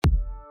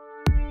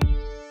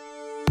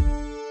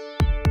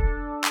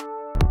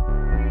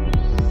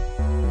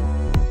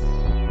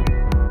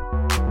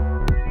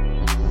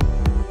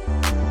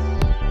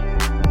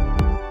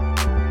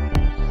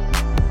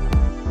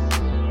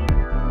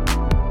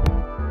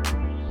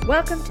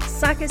welcome to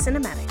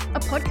Psychocinematic, a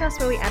podcast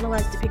where we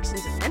analyse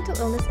depictions of mental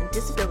illness and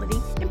disability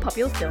in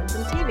popular films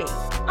and TV.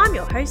 I'm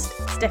your host,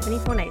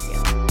 Nic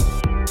Fornasier.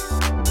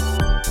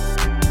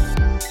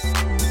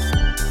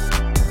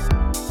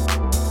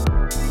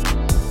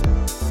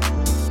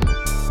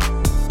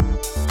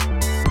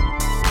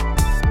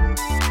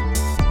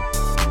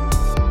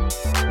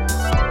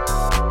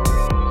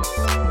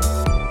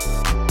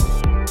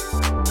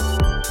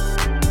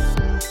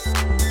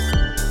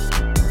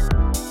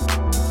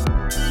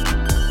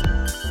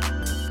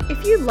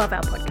 If you love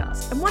our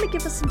podcast and want to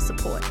give us some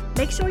support,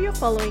 make sure you're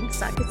following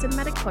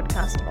Psychocinematic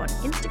Podcast on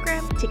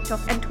Instagram, TikTok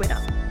and Twitter.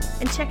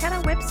 And check out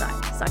our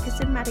website,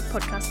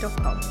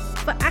 psychocinematicpodcast.com.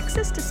 For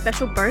access to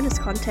special bonus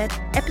content,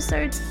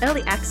 episodes,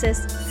 early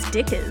access,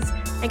 stickers,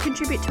 and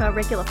contribute to our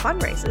regular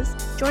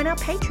fundraisers, join our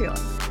Patreon.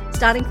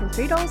 Starting from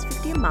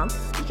 $3.50 a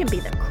month, you can be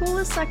the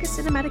coolest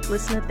Psychocinematic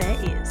listener there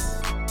is.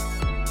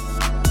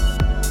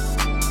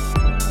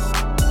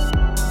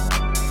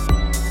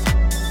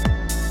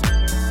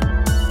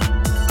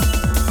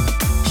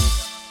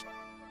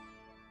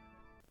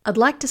 I'd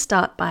like to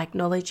start by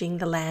acknowledging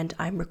the land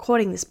I'm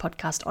recording this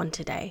podcast on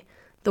today,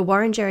 the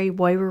Wurundjeri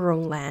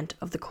Woiwurrung land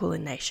of the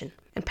Kulin Nation,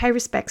 and pay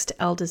respects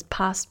to elders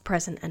past,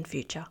 present and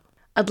future.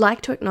 I'd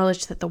like to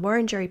acknowledge that the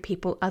Wurundjeri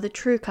people are the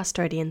true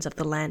custodians of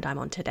the land I'm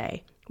on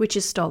today, which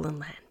is stolen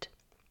land.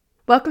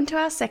 Welcome to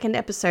our second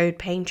episode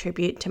paying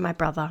tribute to my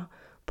brother,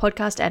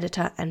 podcast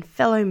editor and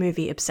fellow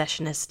movie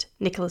obsessionist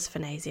Nic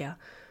Fornasier,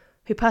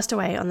 who passed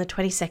away on the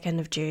 22nd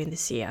of June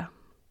this year.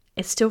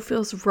 It still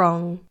feels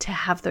wrong to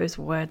have those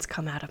words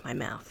come out of my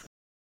mouth.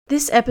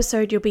 This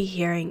episode you'll be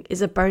hearing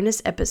is a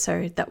bonus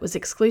episode that was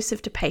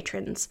exclusive to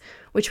patrons,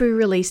 which we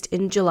released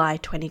in July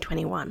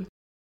 2021.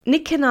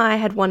 Nic and I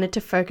had wanted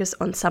to focus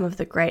on some of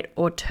the great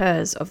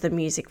auteurs of the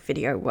music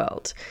video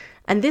world,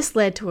 and this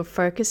led to a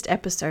focused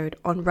episode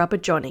on Rubber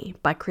Johnny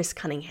by Chris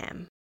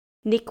Cunningham.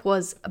 Nic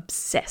was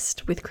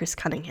obsessed with Chris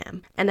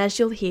Cunningham, and as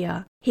you'll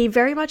hear, he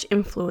very much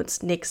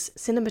influenced Nic's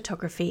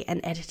cinematography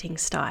and editing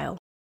style.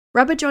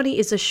 Rubber Johnny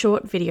is a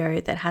short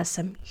video that has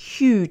some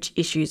huge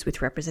issues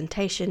with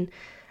representation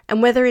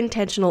and, whether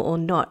intentional or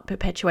not,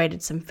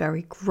 perpetuated some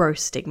very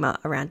gross stigma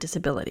around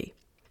disability.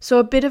 So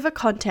a bit of a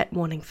content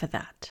warning for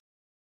that.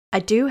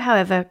 I do,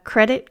 however,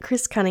 credit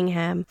Chris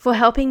Cunningham for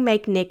helping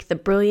make Nic the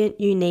brilliant,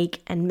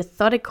 unique and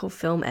methodical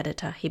film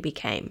editor he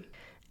became.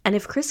 And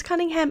if Chris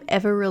Cunningham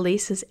ever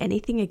releases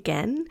anything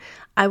again,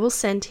 I will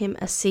send him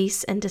a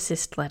cease and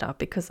desist letter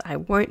because I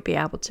won't be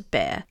able to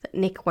bear that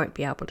Nic won't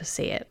be able to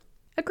see it.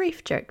 A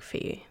grief joke for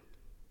you.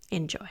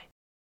 Enjoy.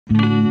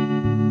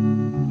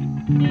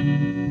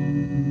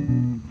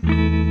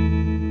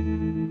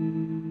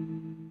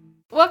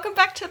 Welcome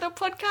back to the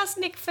podcast,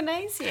 Nic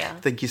Fornasier.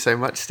 Thank you so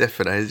much, Nic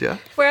Fornasier.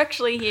 We're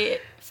actually here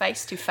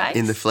face to face.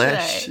 In the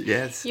flesh, today.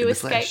 yes. You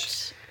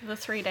escaped the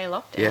 3-day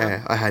lockdown.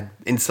 Yeah, I had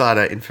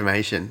insider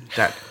information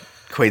that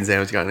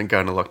Queensland was going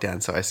to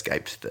lockdown, so I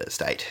escaped the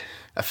state.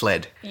 I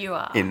fled. You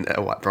are. In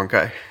a white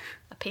Bronco.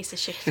 A piece of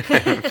shit.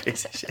 A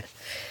piece of shit.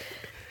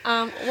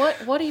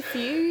 What have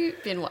you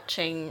been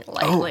watching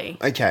lately?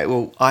 Oh, okay,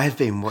 well, I have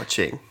been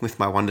watching with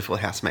my wonderful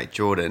housemate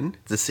Jordan,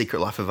 The Secret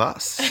Life of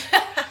Us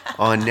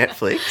on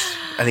Netflix.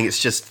 I think it's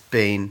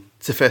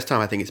the first time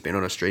I think it's been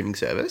on a streaming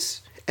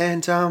service.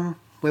 And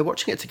we're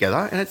watching it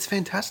together and it's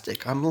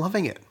fantastic. I'm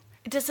loving it.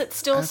 Does it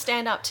still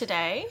stand up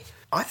today?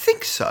 I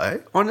think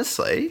so,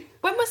 honestly.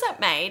 When was that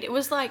made? It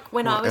was like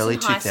when I was early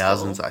in high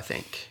 2000s, school. I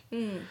think.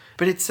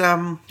 But it's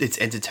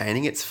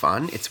entertaining, it's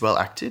fun, it's well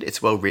acted,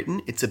 it's well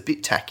written, it's a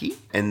bit tacky,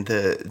 and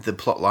the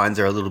plot lines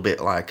are a little bit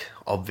like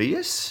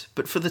obvious.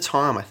 But for the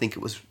time, I think it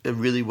was a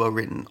really well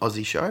written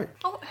Aussie show.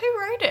 Oh, who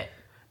wrote it?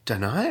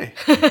 Don't know.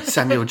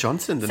 Samuel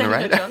Johnson, the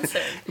narrator. Samuel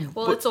Johnson.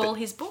 Well, it's all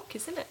his book,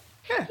 isn't it?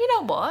 Yeah. You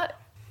know what?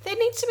 There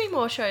needs to be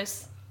more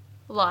shows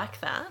like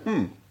that.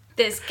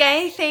 There's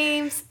gay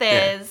themes.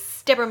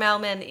 There's Deborah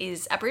Melman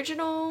is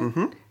Aboriginal.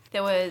 Mm-hmm.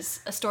 There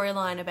was a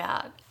storyline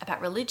about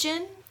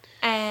religion,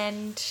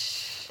 and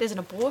there's an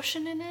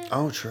abortion in it.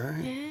 Oh, true.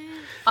 Yeah.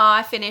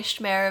 I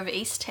finished Mayor of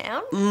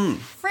Easttown.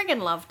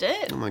 Friggin' loved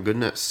it. Oh, my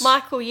goodness.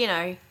 Michael, he's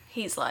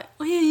like,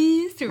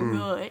 he's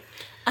right.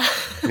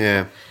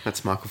 Yeah,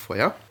 that's Michael for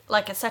you.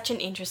 Like, it's such an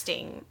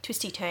interesting,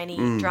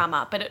 twisty-turny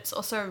drama, but it's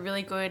also a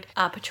really good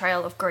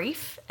portrayal of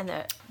grief and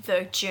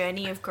the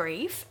journey of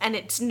grief. And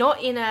it's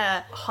not in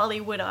a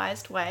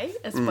Hollywoodized way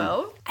as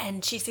well.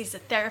 And she sees a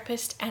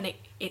therapist and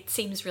it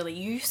seems really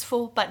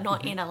useful, but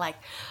not in a, like,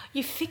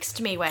 you fixed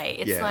me way.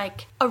 It's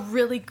like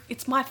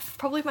it's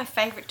probably my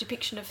favourite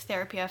depiction of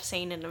therapy I've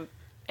seen in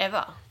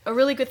ever. A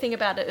really good thing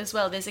about it as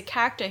well, there's a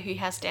character who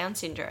has Down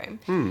syndrome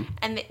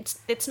and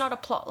it's not a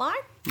plot line.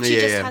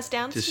 She just has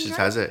Down syndrome. She just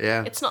has it,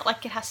 yeah. It's not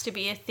like it has to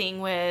be a thing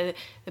where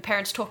the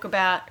parents talk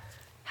about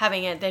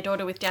having their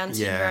daughter with Down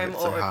syndrome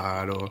or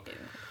hard or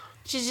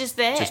she's just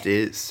there. Just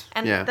is.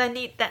 And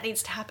that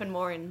needs to happen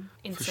more in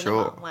for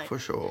cinema. Sure, for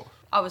sure.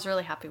 I was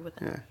really happy with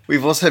it. Yeah.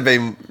 We've also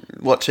been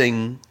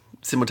watching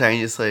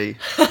simultaneously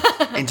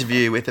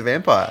Interview with the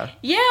Vampire.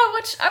 Yeah,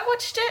 I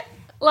watched it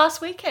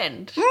last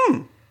weekend.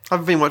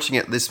 I've been watching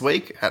it this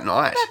week at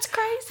night. That's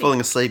crazy.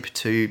 falling asleep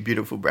to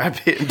beautiful Brad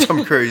Pitt and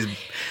Tom Cruise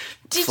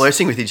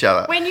flirting with each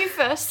other. When you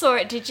first saw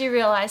it, did you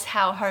realise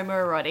how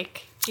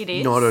homoerotic it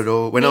is? Not at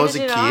all. When I was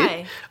a Neither kid,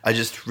 did I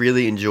just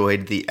really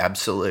enjoyed the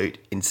absolute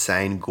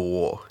insane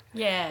gore.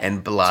 Yeah.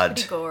 And blood.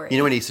 It's pretty gory. You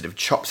know when he sort of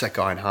chops that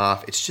guy in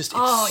half? It's just...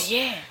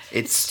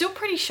 It's still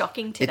pretty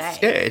shocking today.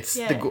 It's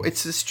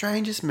the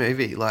strangest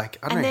movie. Like,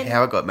 I don't know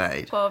how it got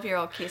made.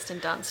 12-year-old Kirsten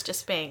Dunst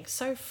just being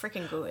so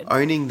freaking good.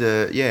 Owning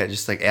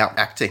just like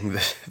out-acting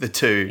the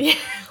two. Yeah,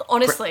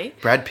 honestly.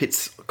 Brad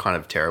Pitt's kind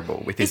of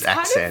terrible with his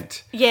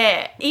accent.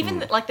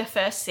 Even like the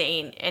first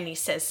scene and he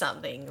says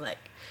something like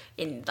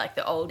in like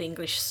the old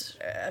English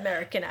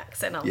American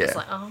accent. I'm just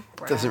like, oh,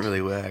 Brad. Doesn't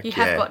really work. You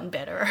have gotten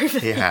better over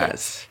there. He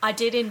has. I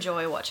did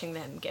enjoy watching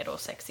them get all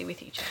sexy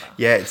with each other.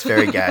 Yeah, it's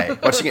very gay.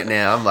 Watching it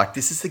now, I'm like,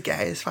 this is the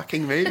gayest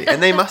fucking movie.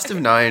 And they must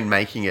have known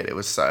making it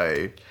was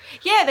so...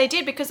 Yeah, they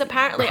did, because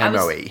apparently I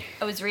homo-y.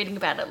 was reading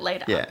about it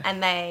later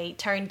and they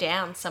toned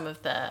down some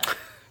of the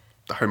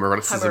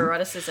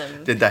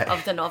homoeroticism Did they?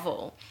 Of the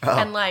novel.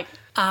 And like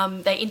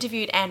they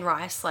interviewed Anne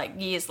Rice like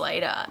years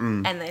later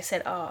and they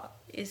said,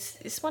 is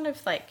this one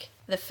of like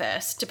the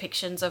first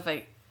depictions of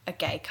a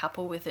gay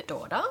couple with a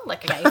daughter,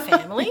 like a gay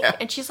family?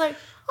 And she's like,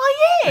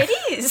 oh yeah,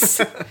 it is.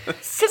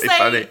 Because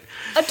they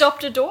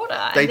adopt a daughter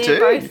and they're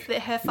both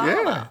her father.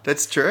 Yeah,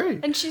 that's true.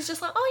 And she's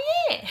just like, oh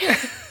yeah.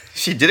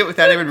 She did it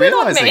without even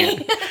realising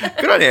it.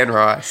 Good on Anne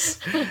Rice.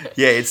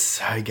 Yeah, it's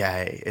so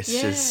gay. It's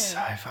just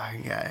so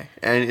fucking gay.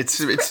 And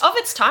it's of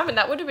its time, and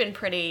that would have been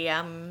pretty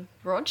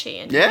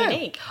raunchy and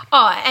unique.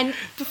 Oh, and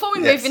before we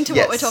move into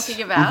what we're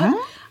talking about,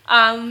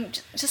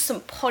 just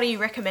some potty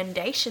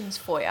recommendations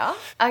for you.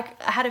 I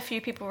had a few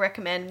people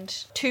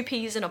recommend Two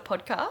Peas in a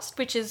Podcast,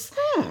 which is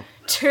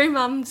two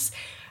mums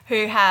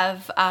who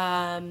have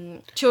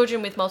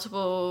children with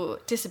multiple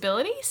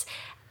disabilities,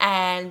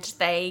 and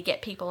they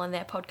get people on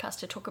their podcast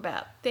to talk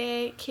about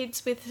their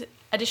kids with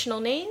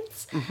additional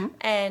needs,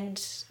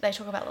 and they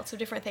talk about lots of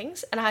different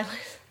things. And I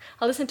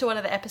listened to one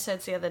of the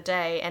episodes the other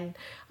day, and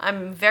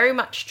I'm very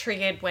much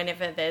triggered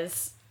whenever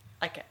there's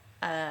like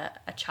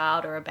a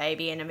child or a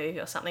baby in a movie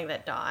or something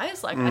that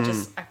dies. Like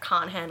I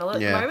can't handle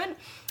it at the moment.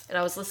 And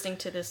I was listening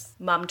to this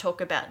mum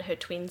talk about her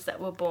twins that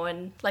were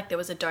born, like there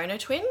was a donor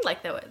twin,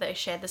 like they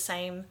shared the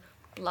same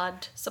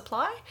blood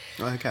supply.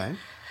 Okay.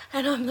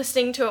 And I'm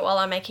listening to it while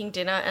I'm making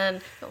dinner, and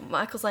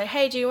Michael's like,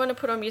 hey, do you want to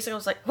put on music? I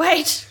was like,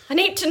 wait, I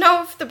need to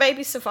know if the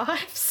baby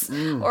survives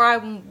or I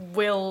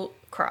will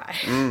cry.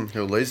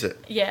 He'll lose it.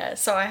 Yeah,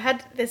 so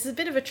there's a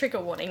bit of a trigger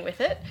warning with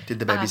it. Did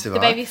the baby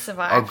survive? The baby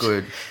survived. Oh,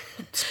 good.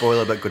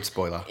 Spoiler, but good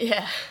spoiler.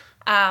 Yeah.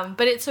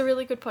 But it's a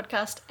really good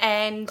podcast.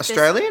 And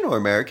Australian or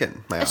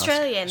American, may I ask?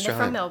 Australian. They're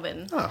from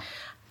Melbourne. Oh.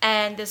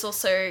 And there's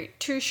also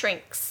Two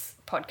Shrinks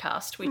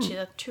podcast, which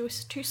are two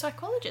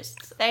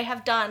psychologists. They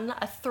have done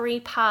a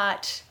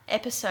 3-part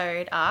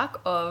episode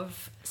arc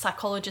of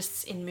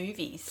psychologists in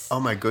movies. Oh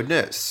my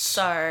goodness.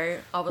 So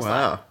I was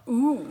like,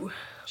 ooh.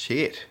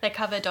 Shit. They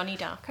cover Donnie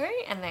Darko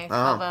and they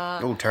cover...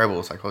 Oh,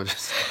 terrible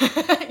psychologist.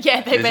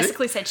 Yeah, they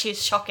basically said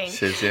she's shocking.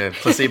 She's,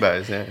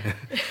 placebos,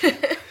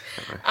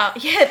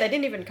 yeah, they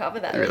didn't even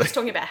cover that. Really? They're just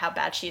talking about how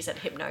bad she is at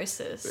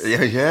hypnosis.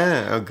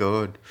 Yeah. Oh,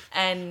 God.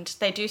 And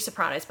they do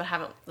Sopranos, but I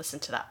haven't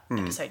listened to that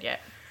episode yet.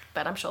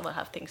 But I'm sure they'll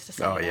have things to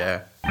say. Oh,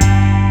 yeah.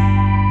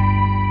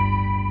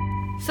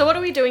 So what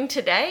are we doing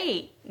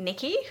today,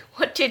 Nikki?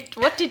 What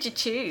did you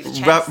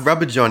choose?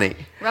 Rubber Johnny.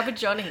 Rubber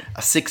Johnny.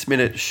 A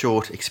 6-minute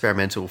short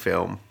experimental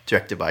film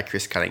directed by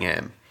Chris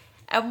Cunningham.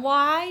 And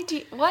why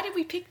did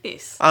we pick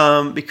this?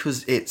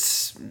 Because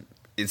it's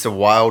a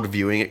wild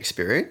viewing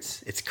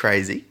experience. It's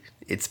crazy.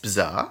 It's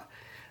bizarre.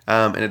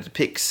 And it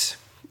depicts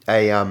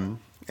a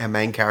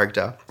main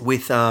character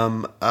with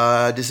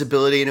a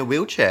disability in a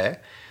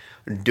wheelchair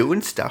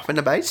doing stuff in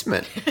the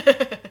basement.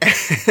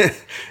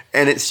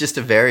 And it's just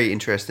a very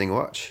interesting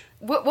watch.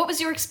 What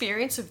was your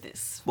experience of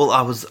this? Well,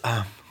 I was,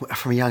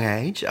 from a young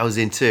age, I was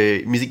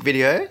into music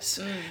videos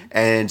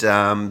and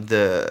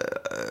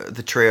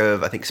the trio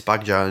of, I think,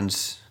 Spike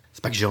Jonze,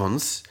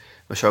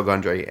 Michel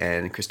Gondry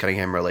and Chris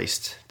Cunningham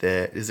released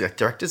is it a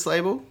director's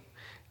label?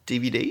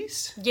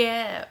 DVDs?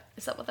 Yeah.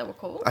 Is that what they were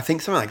called? I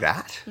think something like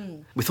that.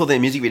 With all their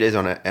music videos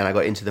on it, and I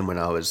got into them when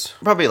I was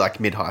probably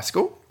like mid-high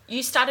school.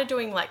 You started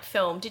doing like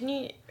film. Didn't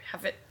you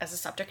have it as a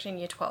subject in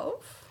year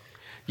 12?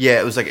 Yeah,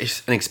 it was like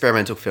an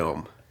experimental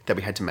film that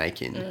we had to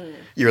make in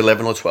year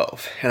 11 or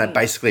 12. And I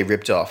basically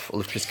ripped off all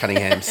of Chris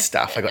Cunningham's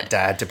stuff. I got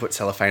Dad to put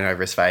cellophane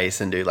over his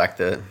face and do like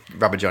the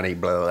Rubber Johnny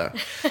blah,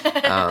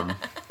 blah.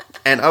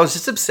 And I was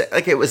just upset.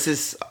 Like it was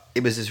this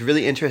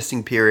really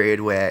interesting period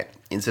where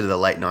in sort of the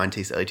late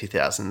 90s, early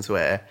 2000s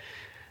where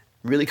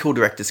really cool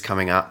directors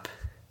coming up.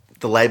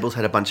 The labels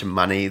had a bunch of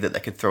money that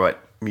they could throw at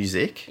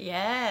music.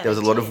 Yeah. There was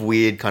a lot of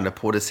weird kind of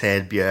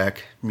Portishead, Björk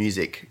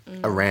music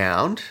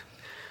around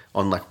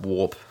on like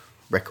Warp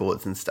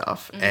records and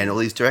stuff. And all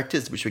these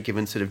directors which were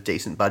given sort of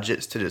decent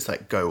budgets to just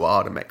like go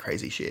wild and make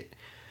crazy shit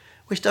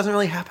which doesn't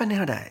really happen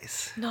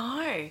nowadays.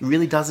 No. It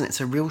really doesn't. It's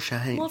a real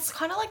shame. Well, it's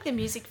kind of like the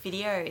music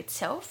video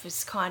itself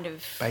is kind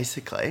of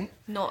Basically.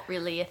 not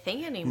really a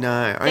thing anymore.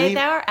 No. They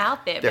are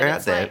out there. They're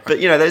out there. But,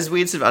 those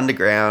weird sort of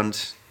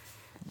underground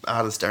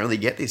artists don't really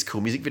get these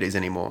cool music videos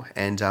anymore.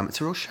 And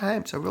it's a real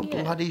shame. It's a real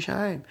bloody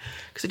shame.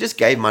 Because it just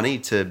gave money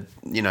to,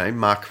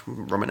 Mark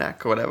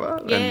Romanak or whatever.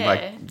 Yeah.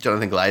 And,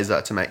 Jonathan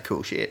Glazer to make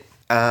cool shit.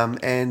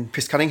 And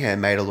Chris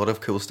Cunningham made a lot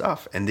of cool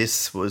stuff. And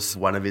this was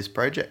one of his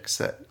projects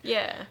that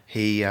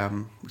he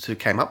sort of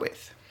came up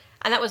with.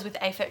 And that was with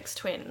Aphex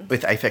Twin.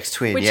 With Aphex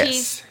Twin, which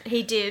yes.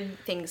 he did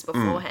things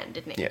beforehand,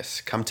 didn't he?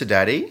 Yes. Come to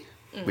Daddy,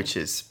 which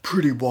is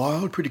pretty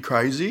wild, pretty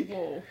crazy.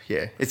 Whoa.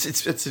 Yeah.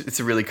 It's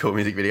a really cool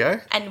music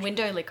video. And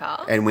Window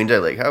Liquor. And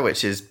Window Liquor,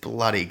 which is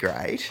bloody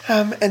great.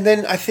 And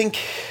then I think,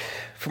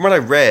 from what I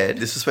read,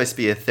 this was supposed to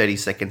be a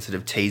 30-second sort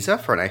of teaser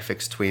for an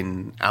Aphex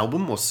Twin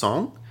album or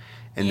song.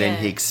 And then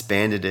he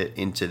expanded it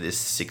into this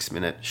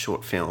 6-minute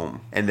short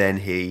film. And then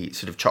he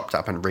sort of chopped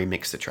up and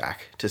remixed the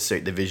track to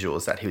suit the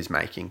visuals that he was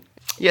making.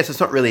 Yes, it's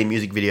not really a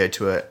music video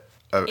to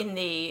in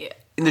the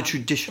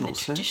traditional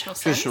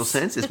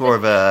sense. It's more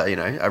of a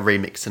a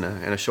remix and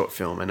a short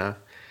film and a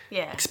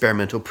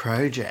experimental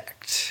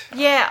project.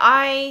 Yeah,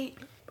 I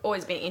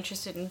always been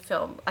interested in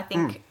film. I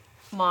think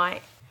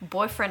my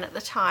boyfriend at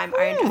the time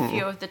owned a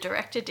few of the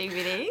director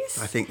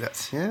DVDs. I think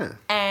that's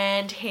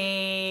and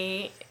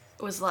he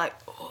was like,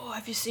 "Oh,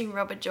 have you seen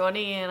Rubber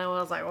Johnny?" And I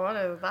was like, "What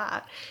is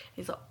that?"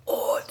 He's like,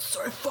 "Oh, it's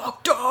so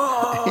fucked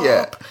up."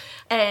 Yeah.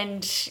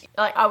 And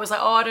I was like,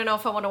 "Oh, I don't know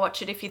if I want to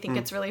watch it if you think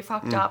it's really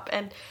fucked up."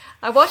 And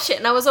I watched it,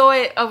 and I was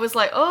like,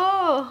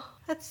 "Oh,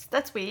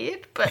 that's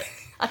weird," but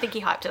I think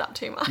he hyped it up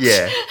too much.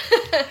 Yeah.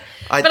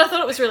 But I thought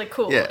it was really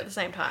cool at the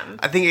same time.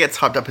 I think it gets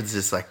hyped up as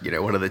just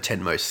one of the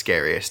 10 most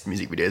scariest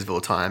music videos of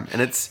all time,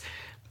 and it's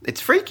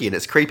freaky and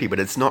it's creepy, but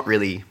it's not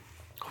really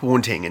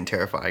haunting and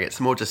terrifying. It's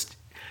more just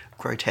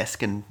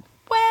grotesque and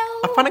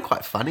I find it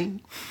quite funny.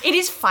 It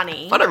is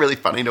funny. I find it really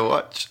funny to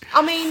watch.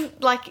 I mean,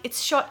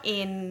 it's shot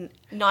in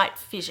night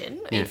vision,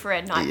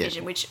 infrared night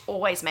vision, which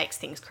always makes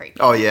things creepy.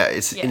 Oh yeah,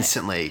 it's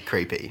instantly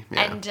creepy.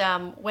 Yeah.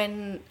 And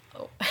when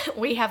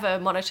we have a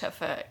monitor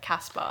for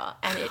Casper,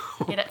 and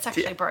it's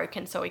actually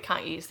broken, so we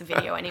can't use the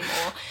video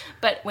anymore.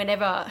 But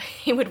whenever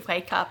he would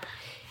wake up,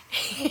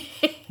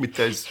 with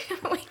those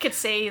we could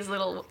see his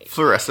little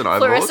fluorescent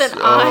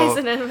eyes,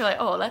 and then we're like,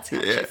 "Oh, that's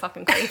actually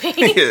fucking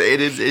creepy."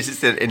 It is. It's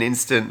just an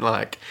instant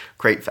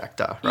creep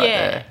factor right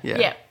there.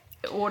 Yeah,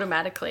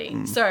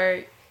 automatically.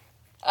 So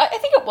I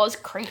think it was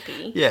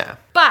creepy. Yeah,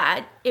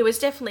 but it was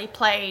definitely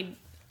played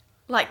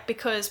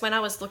because when I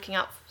was looking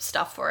up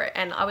stuff for it,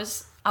 and I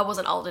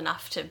wasn't old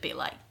enough to be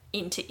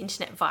into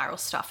internet viral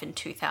stuff in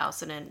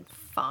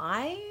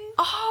 2005.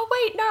 Oh,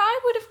 wait, no, I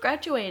would have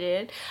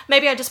graduated.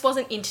 Maybe I just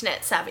wasn't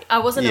internet savvy. I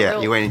wasn't a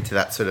real... you went into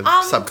that sort of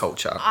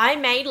subculture. I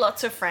made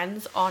lots of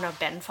friends on a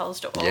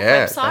benfolds.org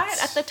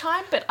website at the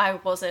time, but I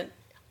wasn't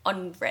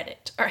on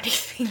Reddit or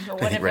anything or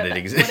whatever. Reddit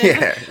exists.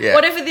 Yeah.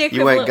 Whatever the equivalent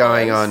You weren't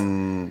going was.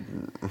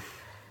 on...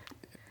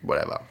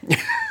 whatever.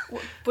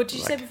 What did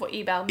you say before?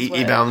 eBaum's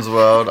World? eBaum's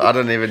World. I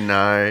don't even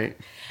know.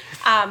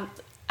 I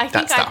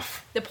think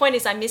stuff. The point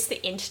is I missed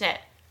the internet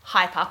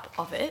hype up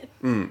of it.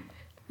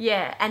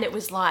 Yeah, and it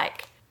was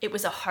it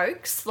was a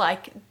hoax.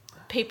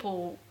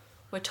 People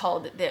were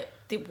told that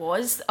there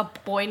was a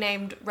boy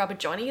named Rubber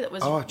Johnny that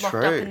was locked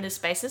up in this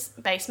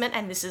basement,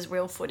 and this is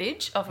real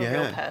footage of a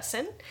real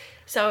person.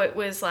 So it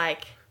was a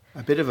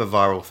bit of a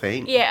viral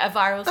thing. Yeah, a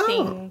viral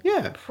thing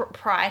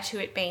prior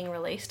to it being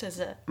released as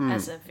a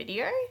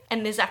video.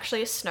 And there's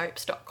actually a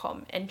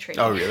Snopes.com entry.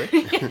 Oh, really?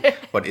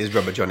 What, is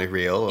Rubber Johnny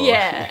real? Or?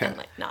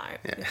 And no,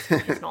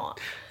 it's not.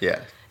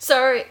 Yeah.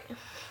 So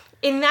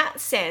in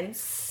that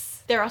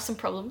sense, there are some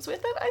problems with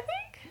it, I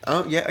think.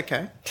 Oh, yeah,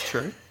 okay.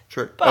 True.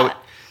 But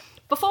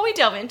before we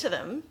delve into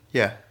them,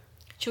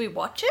 should we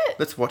watch it?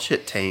 Let's watch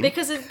it, team.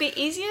 Because it'd be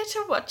easier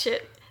to watch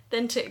it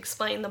than to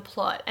explain the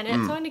plot. And it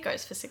only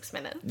goes for 6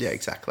 minutes. Yeah,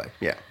 exactly.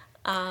 Yeah.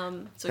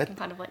 So we can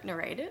kind of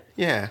narrate it.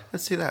 Yeah,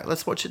 let's do that.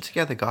 Let's watch it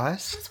together,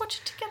 guys. Let's watch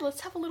it together.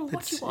 Let's have a little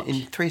watch.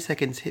 In 3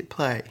 seconds, hit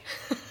play.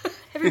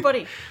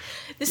 Everybody,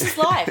 this is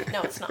live.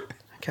 No, it's not.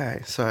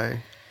 Okay, so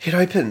it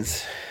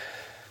opens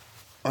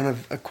on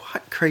a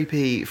quite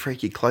creepy,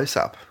 freaky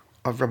close-up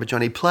of Rubber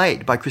Johnny,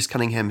 played by Chris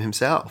Cunningham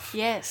himself.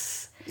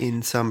 Yes.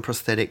 In some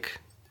prosthetic,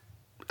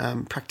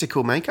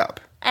 practical makeup.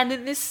 And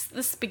in this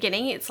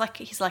beginning, it's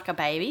he's like a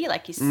baby,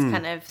 he's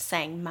kind of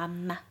saying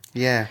 "mama."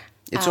 Yeah,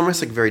 it's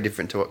almost very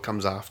different to what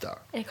comes after.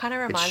 It kind of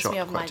reminds me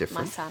of my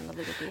son a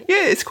little bit.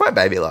 Yeah, it's quite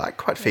baby-like,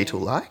 quite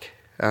fetal-like.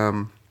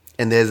 And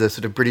there's a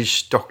sort of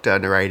British doctor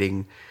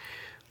narrating,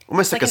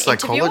 almost like a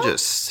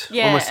psychologist,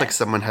 almost like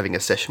someone having a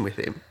session with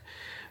him.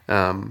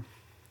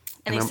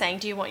 And he's saying,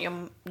 "Do you want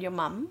your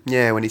mum?"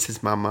 Yeah, when he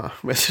says "mama,"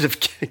 we're sort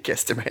of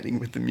guesstimating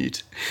with the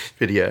mute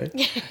video.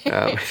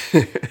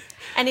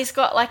 And he's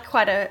got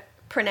quite a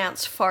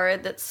pronounced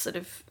forehead that's sort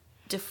of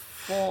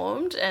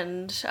deformed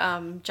and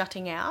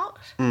jutting out.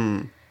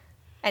 And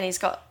he's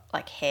got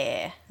like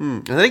hair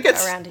And then it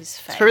gets around his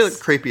face. It's probably the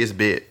creepiest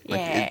bit.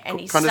 Yeah, and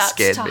he kind of starts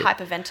scared to me.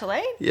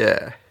 hyperventilate.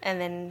 Yeah. And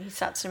then he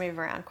starts to move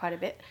around quite a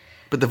bit.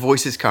 But the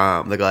voice is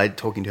calm. The guy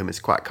talking to him is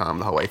quite calm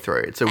the whole way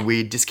through. It's a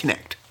weird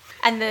disconnect.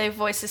 And the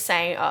voice is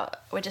saying, oh,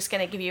 we're just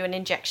going to give you an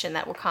injection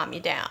that will calm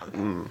you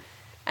down.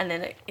 And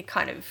then it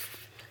kind of,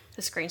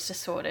 the screen's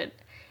distorted.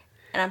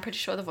 And I'm pretty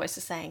sure the voice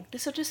is saying,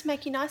 this will just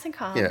make you nice and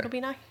calm. Yeah. It'll be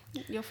nice.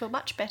 You'll feel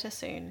much better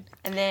soon.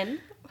 And then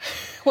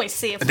we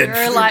see a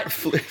fluoro light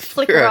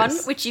flicker on,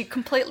 which you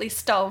completely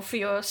stole for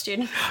your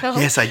student film.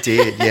 Yes, I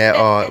did. Yeah.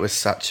 Oh, it was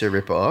such a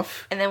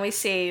rip-off. And then we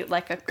see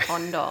like a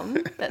condom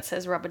that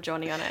says Rubber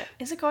Johnny on it.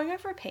 Is it going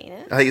over a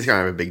penis? I think it's going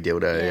to have a big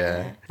dildo,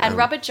 yeah. And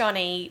Rubber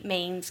Johnny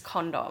means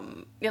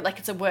condom. Like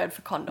it's a word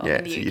for condom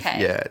in the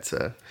UK. It's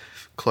a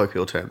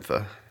colloquial term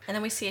for And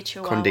then we see a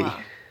chihuahua.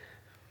 condi.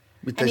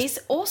 And he's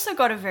also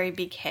got a very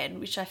big head,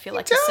 which I feel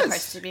like He is does.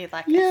 supposed to be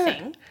like a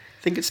thing.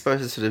 I think it's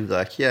supposed to sort of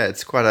like,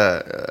 it's quite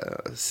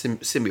a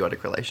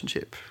symbiotic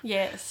relationship.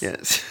 Yes.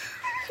 Yes.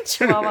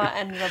 Chihuahua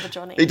and Rubber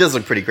Johnny. He does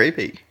look pretty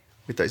creepy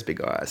with those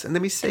big eyes. And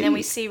then we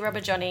see...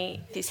 Rubber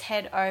Johnny, his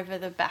head over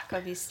the back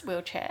of his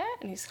wheelchair,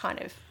 and he's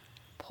kind of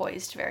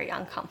poised very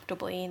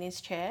uncomfortably in his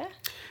chair.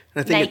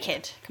 And I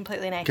think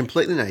completely naked.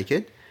 Completely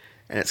naked.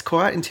 And it's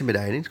quite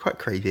intimidating. It's quite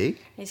creepy.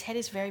 His head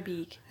is very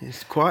big.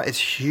 It's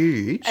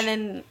huge. And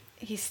then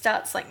he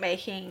starts like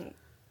making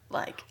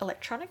like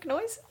electronic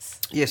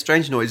noises. Yeah,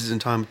 strange noises in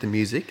time with the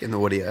music and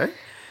the audio.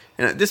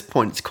 And at this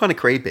point, it's kind of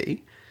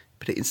creepy,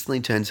 but it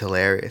instantly turns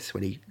hilarious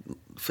when he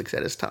flicks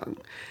out his tongue.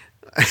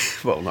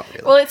 Well, not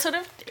really. Well, it sort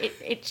of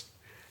it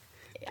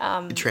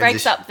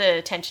breaks up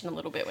the tension a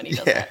little bit when he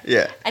does that.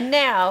 Yeah. And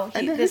now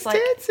he's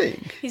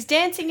dancing. He's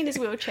dancing in his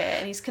wheelchair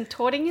and he's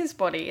contorting his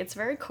body. It's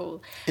very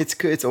cool. It's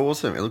good. It's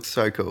awesome. It looks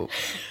so cool.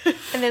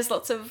 And there's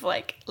lots of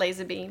like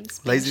laser beams.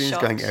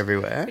 Going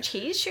everywhere. Which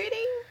he is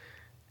shooting.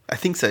 I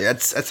think so.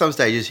 At some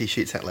stages, he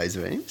shoots out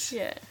laser beams.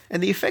 Yeah.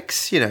 And the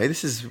effects,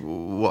 this is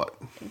what?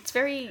 It's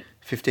very...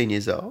 15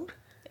 years old?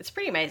 It's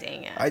pretty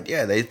amazing.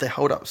 They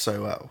hold up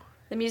so well.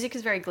 The music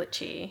is very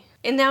glitchy.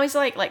 And now he's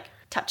like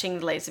touching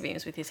the laser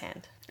beams with his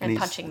hand and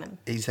punching them.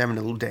 He's having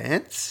a little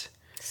dance.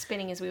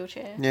 Spinning his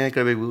wheelchair. Yeah,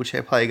 got a big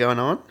wheelchair play going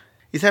on.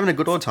 He's having a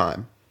good old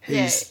time.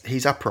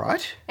 He's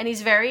upright. And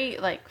he's very,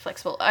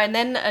 flexible. And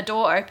then a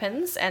door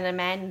opens and a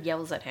man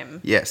yells at him.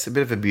 Yes, a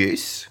bit of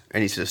abuse.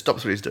 And he sort of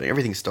stops what he's doing.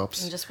 Everything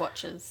stops. And just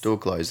watches. Door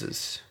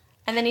closes.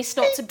 And then he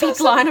snorts a big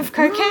line of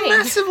cocaine.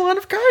 Massive line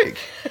of coke.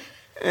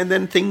 And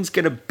then things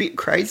get a bit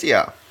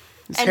crazier.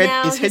 His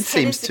head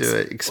seems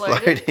to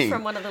exploding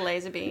from one of the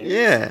laser beams.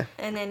 Yeah.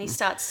 And then he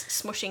starts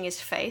smushing his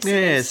face.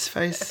 Yeah, his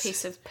face. A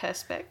piece of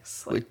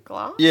perspex,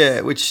 glass. Yeah,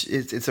 which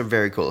it's a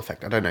very cool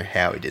effect. I don't know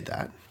how he did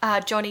that.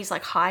 Johnny's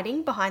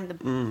hiding behind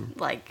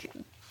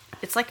the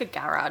it's like a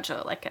garage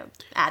or like a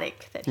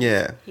attic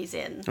that he's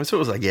in. I thought it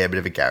was a bit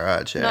of a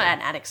garage. Yeah. Not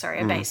an attic, sorry,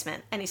 a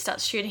basement. And he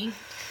starts shooting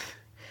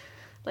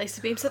laser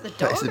beams at the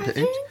dog, I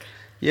think.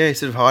 Yeah,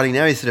 he's sort of hiding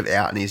now. He's sort of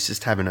out and he's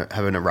just having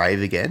a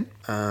rave again.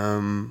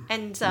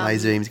 And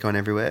laser beams going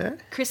everywhere.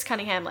 Chris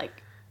Cunningham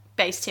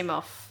based him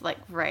off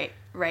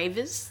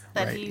ravers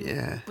that he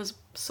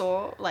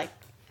saw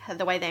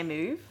the way they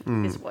move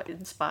is what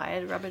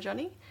inspired Rubber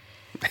Johnny.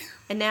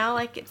 And now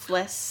it's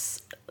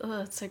less.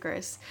 Oh, it's so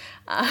gross.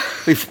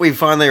 We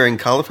finally are in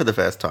colour for the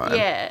first time.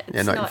 Yeah,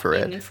 it's not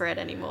in infrared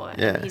anymore.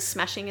 Yeah. And he's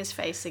smashing his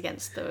face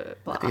against the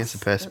glass. Against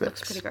the perspex. It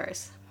looks pretty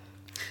gross.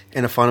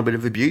 And a final bit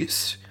of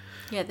abuse.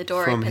 Yeah, the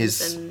door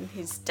opens and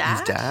his dad.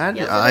 His dad?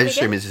 I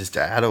assume it's his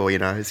dad or,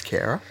 his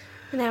carer.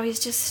 Now he's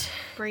just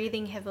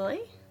breathing heavily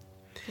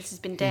because he's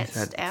been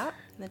danced out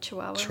and the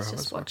chihuahua's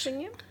just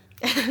watching him.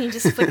 And he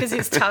just flickers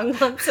his tongue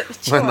once at the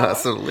chihuahua. One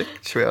nice little lick,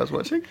 chihuahua's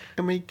watching.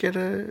 And we get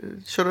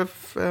a shot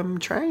of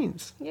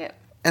trains. Yeah.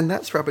 And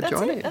that's Rubber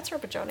Johnny. That's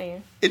Rubber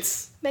Johnny.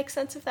 Make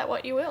sense of that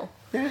what you will.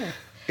 Yeah.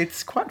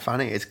 It's quite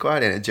funny. It's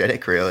quite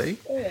energetic, really.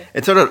 Yeah.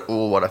 It's not at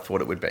all what I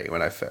thought it would be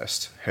when I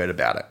first heard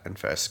about it and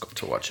first got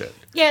to watch it.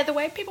 Yeah, the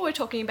way people were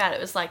talking about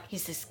it was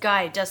he's this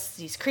guy who does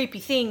these creepy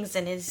things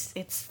and it's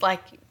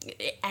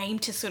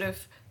aimed to sort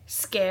of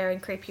scare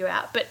and creep you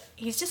out. But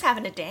he's just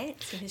having a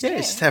dance in his chair.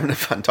 He's just having a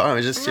fun time.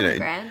 He's just, a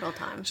grand old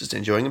time. Just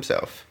enjoying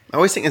himself. I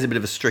always think there's a bit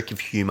of a streak of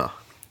humour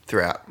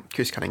throughout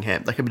Chris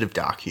Cunningham, a bit of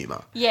dark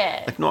humour.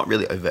 Yeah. Not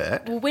really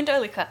overt. Well, Window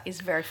Liquor is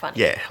very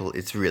funny. Yeah,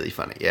 it's really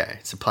funny. Yeah,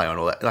 it's a play on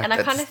all that. And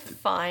I kind of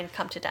find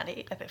Come to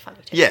Daddy a bit funny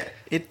too. Yeah,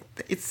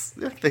 it's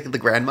the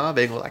grandma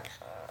being all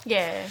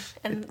yeah,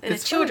 and the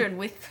children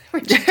with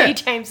Richard D.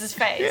 James's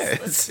face. Yeah,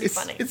 it's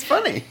funny. It's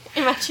funny.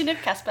 Imagine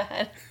if Casper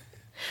had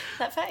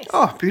that face.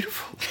 Oh,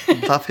 beautiful.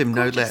 Love him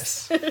no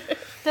less.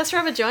 That's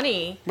Rubber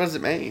Johnny. What does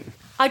it mean?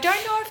 I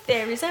don't know if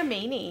there is a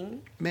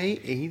meaning. Me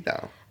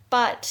either.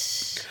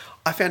 But...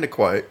 I found a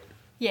quote.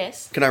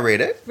 Yes. Can I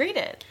read it? Read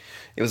it.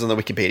 It was on the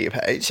Wikipedia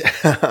page.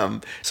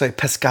 So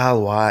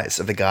Pascal Wise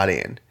of The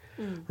Guardian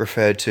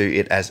referred to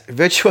it as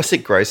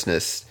virtuosic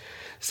grossness,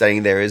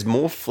 saying there is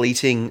more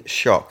fleeting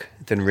shock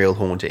than real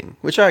haunting,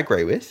 which I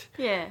agree with.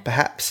 Yeah.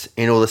 Perhaps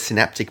in all the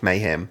synaptic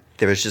mayhem,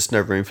 there is just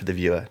no room for the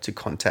viewer to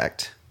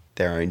contact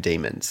their own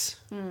demons,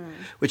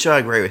 which I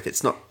agree with.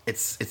 It's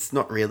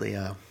not really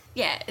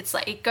Yeah, it's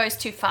like it goes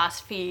too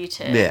fast for you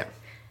to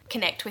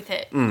connect with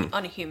it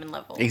on a human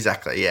level.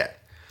 Exactly, yeah.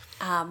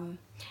 And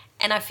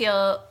I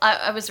feel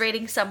I was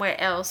reading somewhere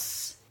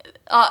else.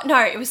 No,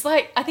 it was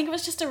like I think it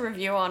was just a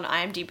review on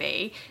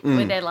IMDb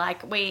where they're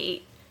like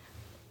we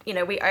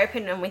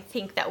open and we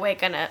think that we're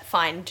gonna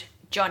find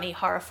Johnny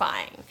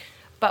horrifying,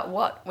 but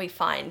what we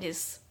find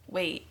is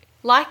we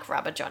like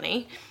Rubber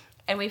Johnny,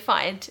 and we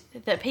find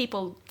the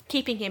people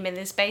keeping him in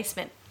this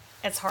basement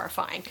as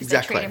horrifying because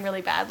they treat him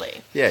really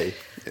badly. Yeah,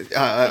 which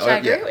I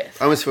agree with.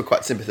 I almost feel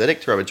quite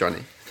sympathetic to Rubber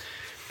Johnny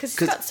because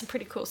he's got some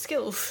pretty cool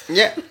skills.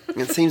 Yeah,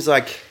 it seems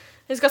like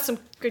he's got some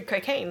good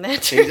cocaine there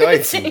too. He's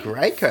got some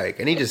great coke,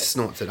 and he just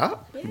snorts it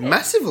up. Yeah.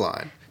 Massive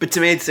line. But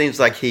to me, it seems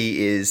like he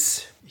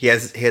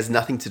has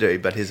nothing to do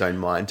but his own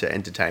mind to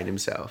entertain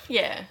himself.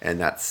 Yeah,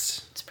 and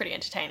it's pretty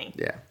entertaining.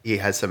 Yeah, he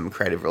has some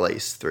creative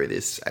release through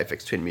this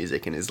Aphex Twin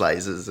music and his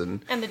lasers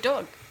and the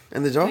dog.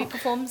 And the dog. Who he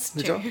performs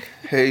the too. Dog.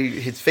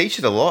 He's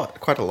featured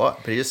quite a lot,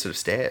 but he just sort of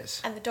stares.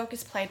 And the dog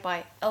is played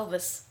by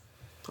Elvis.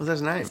 What's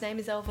his name? His name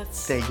is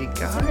Elvis. There you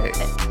go.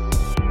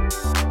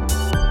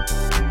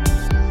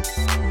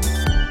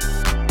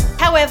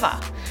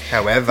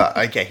 However,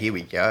 okay, here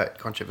we go.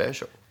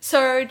 Controversial.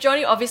 So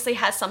Johnny obviously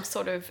has some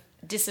sort of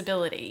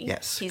disability.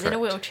 Yes, he's correct. in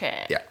a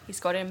wheelchair. Yeah. He's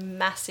got a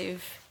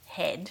massive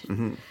head,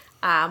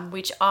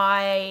 which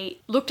I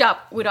looked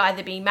up would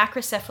either be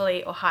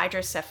macrocephaly or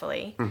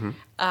hydrocephaly.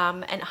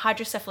 And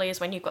hydrocephaly is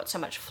when you've got so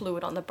much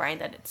fluid on the brain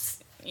that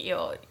it's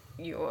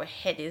your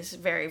head is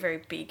very,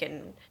 very big,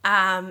 and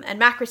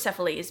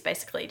macrocephaly is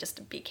basically just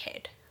a big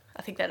head.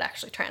 I think that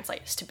actually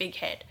translates to big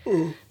head.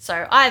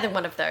 So either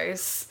one of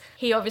those.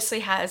 He obviously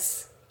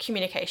has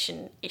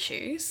communication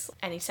issues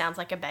and he sounds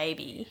like a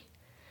baby.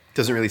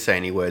 Doesn't really say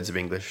any words of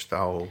English the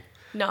whole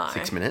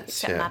 6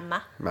 minutes. Except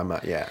mama. Mama,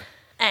 yeah.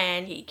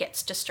 And he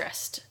gets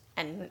distressed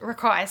and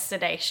requires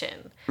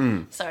sedation.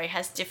 So he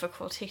has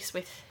difficulties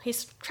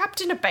he's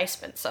trapped in a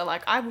basement. So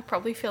like I would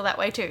probably feel that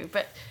way too.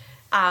 But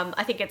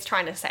I think it's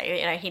trying to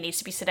say, he needs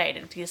to be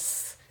sedated because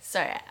he's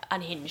so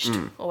unhinged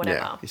or whatever.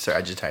 Yeah, he's so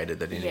agitated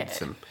that he needs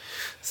some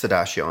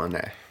sedation on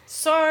there.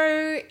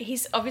 So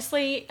he's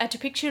obviously a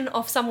depiction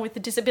of someone with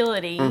a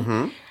disability.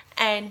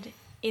 And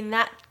in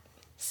that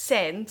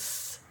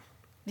sense,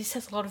 this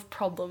has a lot of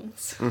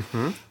problems.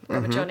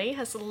 Rubber Johnny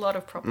has a lot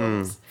of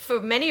problems for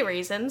many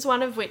reasons,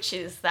 one of which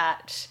is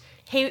that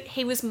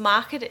he was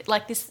marketed,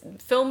 like this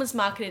film was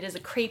marketed as a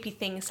creepy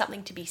thing,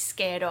 something to be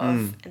scared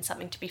of and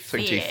something to be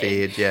feared. Something to be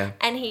feared, yeah.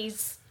 And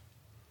he's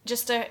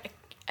just a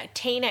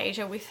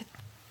teenager with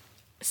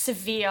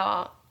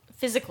severe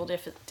physical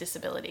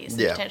disabilities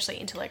and potentially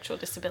intellectual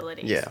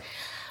disabilities. Yeah.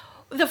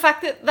 The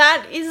fact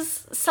that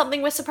is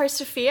something we're supposed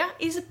to fear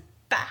is a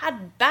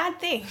bad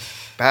thing.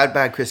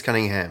 Bad Chris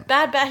Cunningham.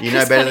 Bad Chris Cunningham. You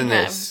know better than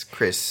this,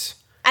 Chris.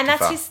 And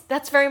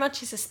that's very much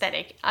his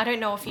aesthetic. I don't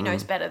know if he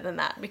knows better than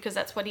that because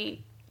that's what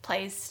he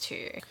plays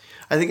to.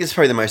 I think this is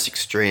probably the most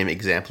extreme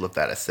example of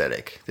that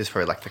aesthetic. This is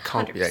probably like the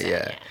comp.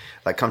 Yeah.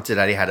 Like Comp to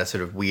Daddy had a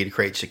sort of weird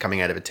creature coming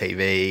out of a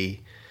TV.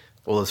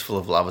 All is full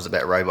of love was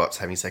about robots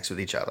having sex with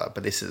each other.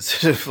 But this is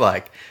sort of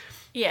like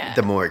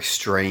the more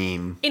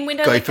extreme in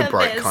Window go Liquor, for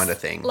broke kind of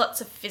thing.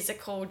 Lots of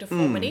physical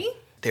deformity.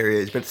 There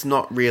is, but it's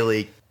not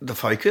really the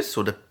focus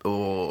or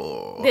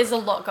there's a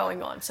lot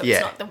going on, so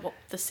it's not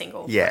the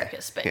single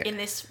focus. But in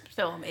this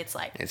film, it's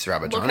like it's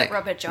Rubber Johnny. Look at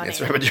Rubber Johnny. It's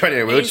Rubber Johnny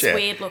in a wheelchair.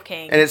 He's weird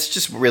looking, and it's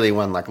just really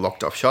one like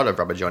locked off shot of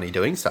Rubber Johnny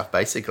doing stuff,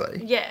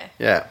 basically.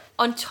 Yeah.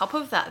 On top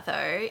of that,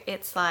 though,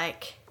 it's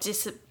like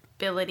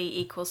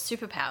disability equals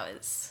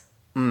superpowers.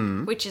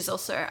 Which is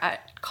also a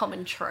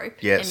common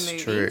trope in movies.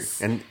 Yes, true.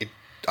 And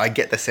I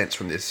get the sense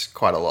from this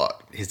quite a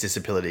lot. His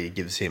disability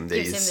gives him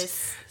these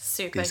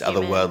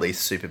otherworldly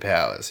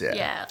superpowers.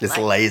 Yeah. There's like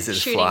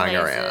lasers flying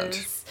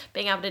around.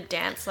 Being able to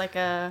dance like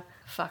a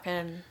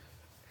fucking...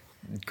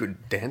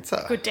 Good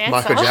dancer.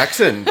 Michael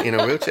Jackson in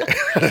a wheelchair.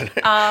 I don't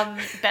know.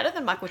 Better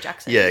than Michael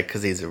Jackson. Yeah,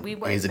 because he was a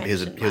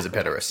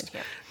pederast.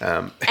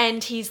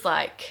 And he's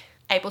like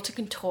able to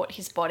contort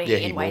his body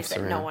in ways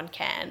that no one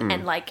can.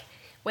 And like...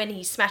 when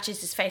he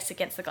smashes his face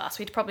against the glass,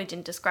 we probably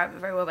didn't describe it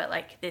very well, but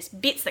like there's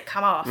bits that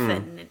come off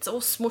and it's all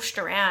smushed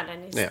around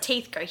and his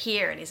teeth go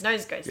here and his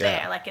nose goes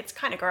there. Like it's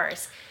kind of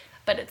gross,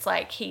 but it's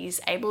like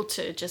he's able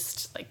to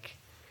just like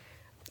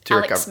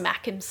Alex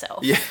Mack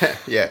himself.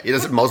 Yeah. He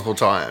does it multiple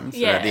times.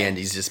 And at the end,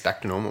 he's just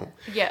back to normal.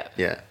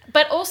 Yeah.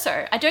 But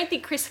also, I don't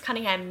think Chris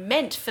Cunningham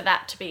meant for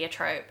that to be a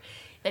trope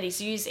that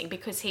he's using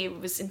because he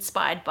was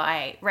inspired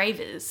by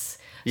ravers.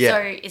 Yeah.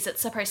 So is it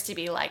supposed to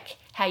be like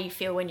how you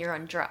feel when you're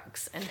on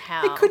drugs and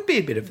how it could be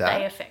a bit of that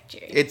they affect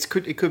you? It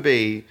could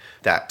be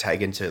that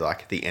taken to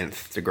like the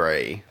nth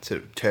degree,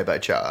 sort of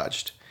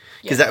turbocharged.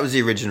 Because that was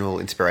the original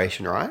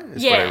inspiration, right?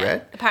 Is what I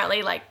read.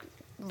 Apparently, like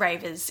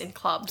ravers in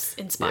clubs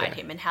inspired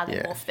him and how they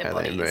morph their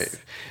bodies. They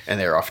move. And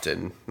they're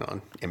often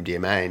on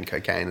MDMA and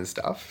cocaine and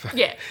stuff.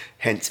 Yeah.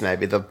 Hence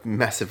maybe the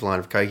massive line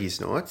of coke he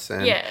snorts.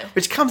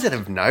 Which comes out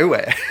of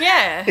nowhere.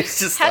 Yeah. It's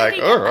just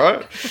like, all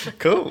right,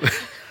 cool.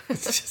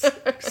 It's just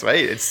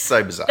sweet. It's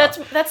so bizarre.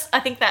 That's. I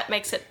think that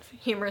makes it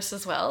humorous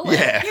as well. Like,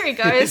 Yeah. here he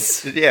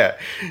goes.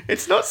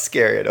 It's not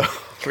scary at all,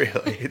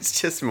 really. It's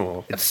just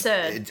more...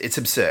 Absurd. It's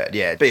absurd,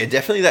 yeah. But yeah,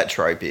 definitely that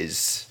trope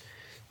is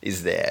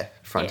there,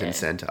 front and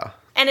centre.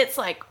 And it's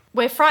like,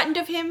 we're frightened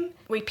of him.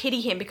 We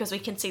pity him because we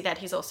can see that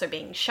he's also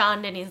being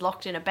shunned and he's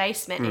locked in a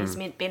basement and he's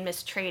been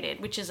mistreated,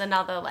 which is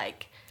another,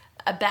 like,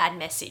 a bad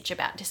message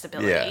about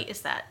disability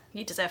is that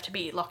you deserve to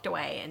be locked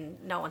away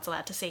and no one's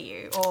allowed to see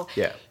you, or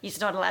you're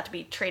not allowed to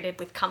be treated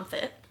with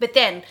comfort. But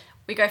then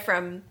we go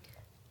from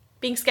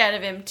being scared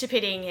of him to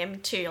pitying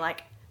him to,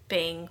 like,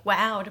 being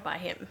wowed by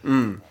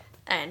him.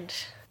 And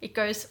it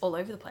goes all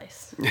over the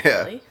place.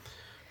 Really.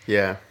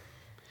 Yeah.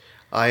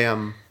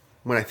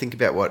 When I think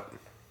about what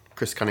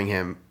Chris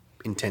Cunningham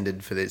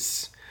intended for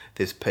this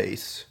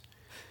piece,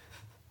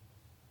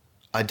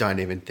 I don't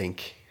even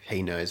think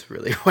he knows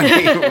really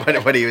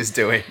what he was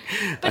doing.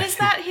 But is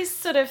that his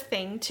sort of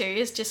thing too?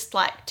 Is just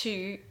like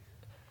to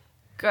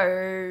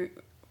go...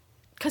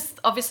 Because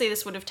obviously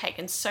this would have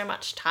taken so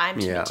much time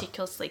to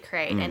meticulously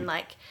create, and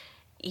like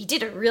he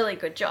did a really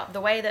good job.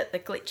 The way that the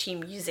glitchy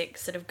music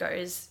sort of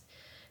goes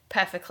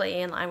perfectly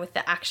in line with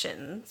the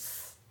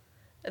actions,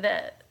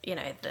 the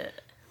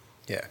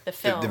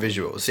film, the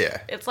visuals,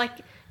 it's like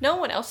no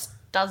one else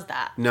does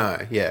that. No,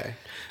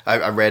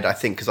 I read, I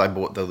think, because I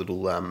bought the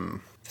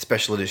little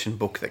special edition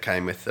book that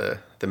came with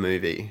the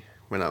movie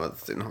when I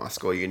was in high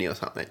school, uni or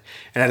something,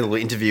 and I had a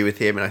little interview with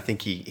him, and I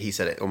think he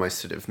said it almost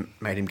sort of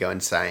made him go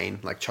insane,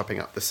 like chopping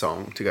up the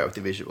song to go with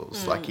the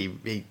visuals. Like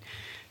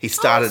he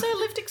started... Also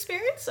lived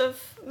experience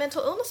of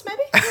mental illness,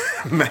 maybe?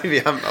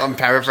 Maybe I'm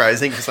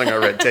paraphrasing for something I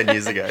read 10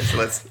 years ago, so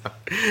let's...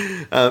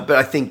 but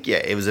I think,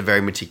 it was a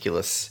very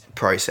meticulous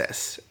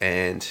process,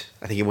 and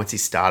I think once he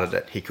started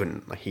it, he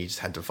couldn't, like, he just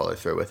had to follow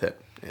through with it,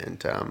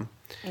 and...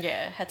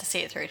 had to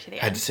see it through to the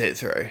end. Had to see it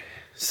through.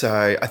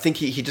 So I think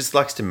he just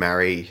likes to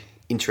marry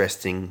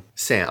interesting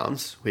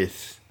sounds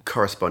with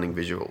corresponding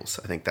visuals.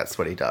 I think that's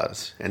what he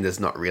does. And there's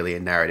not really a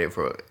narrative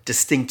or a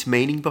distinct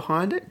meaning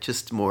behind it,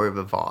 just more of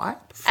a vibe.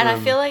 And I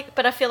feel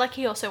like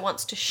he also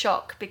wants to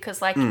shock,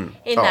 because like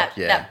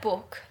that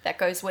book that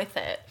goes with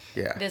it,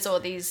 there's all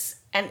these,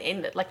 and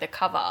in like the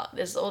cover,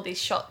 there's all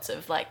these shots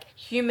of like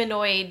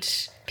humanoid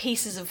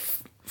pieces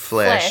of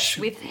flesh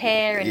with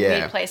hair in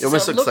weird places.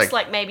 So it looks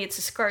like maybe it's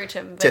a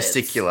scrotum, but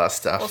testicular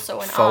stuff also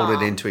an folded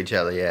arm into each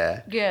other.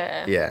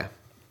 Yeah.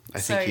 I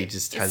think he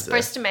just has... It's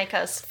supposed to make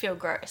us feel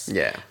gross.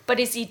 Yeah.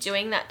 But is he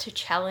doing that to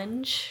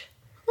challenge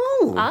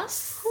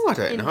us? I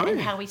don't know. In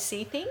how we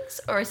see things?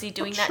 Or is he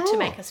doing that to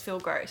make us feel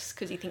gross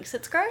because he thinks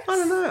it's gross? I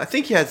don't know. I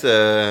think he has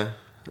a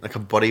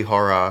body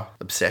horror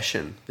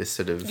obsession. This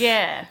sort of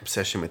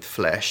obsession with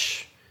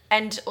flesh.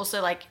 And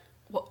also like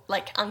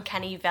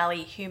uncanny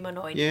valley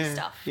humanoid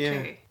stuff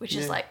too, which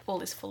is like all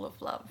is full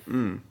of love.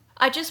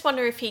 I just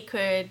wonder if he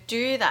could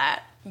do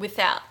that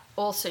without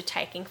also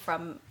taking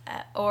from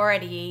an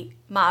already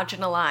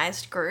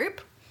marginalised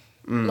group.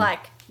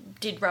 Like,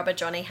 did Rubber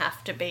Johnny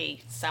have to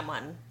be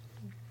someone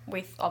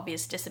with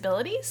obvious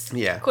disabilities?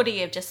 Yeah. Could he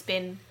have just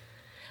been,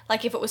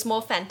 like, if it was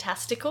more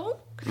fantastical,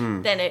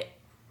 then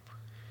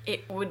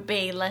it would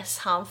be less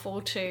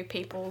harmful to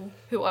people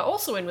who are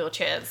also in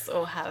wheelchairs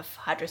or have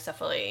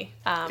hydrocephaly.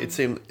 It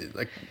seemed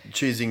like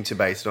choosing to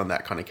base it on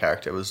that kind of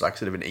character was like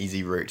sort of an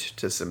easy route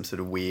to some sort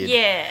of weird...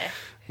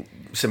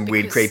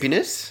 weird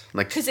creepiness.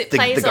 Like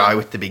the guy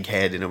with the big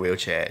head in a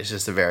wheelchair is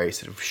just a very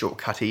sort of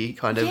shortcutty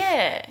kind of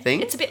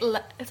thing. It's a bit...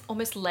 it's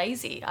almost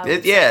lazy, I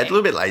would say. Yeah, a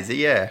little bit lazy,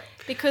 yeah.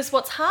 Because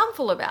what's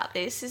harmful about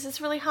this is it's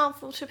really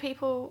harmful to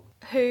people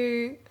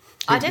who...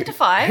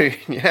 identify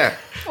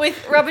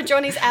with Rubber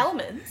Johnny's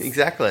ailments.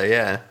 Exactly,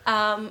 yeah.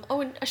 I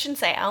shouldn't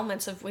say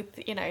ailments with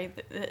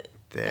the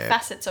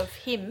facets of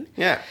him.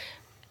 Yeah.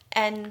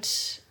 And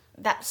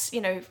that's,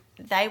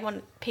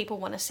 people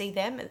want to see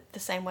them the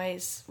same way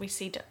as we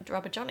see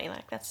Rubber Johnny.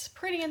 Like, that's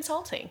pretty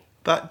insulting.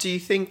 But do you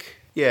think...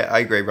 Yeah, I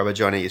agree. Rubber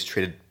Johnny is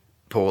treated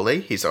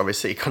poorly. He's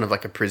obviously kind of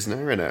like a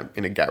prisoner in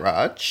a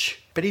garage.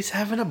 But he's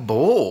having a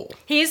ball.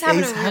 He's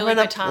having a really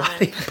good time.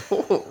 Bloody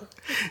ball.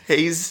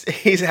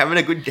 He's having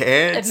a good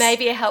dance.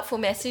 Maybe a helpful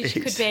message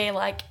could be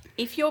like,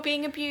 if you're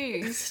being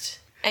abused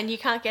and you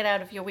can't get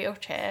out of your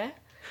wheelchair...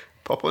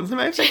 Pop on some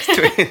Aphex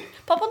Twin.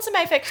 Pop on some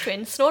Aphex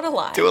Twin, snort a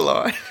line. Do a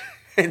line.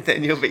 And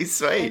then you'll be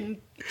sweet.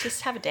 And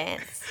just have a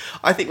dance.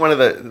 I think one of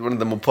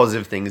the more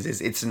positive things is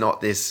it's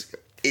not this...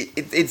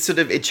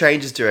 It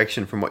changes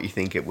direction from what you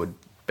think it would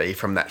be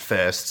from that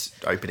first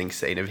opening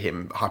scene of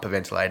him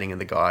hyperventilating and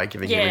the guy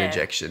giving him an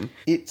injection.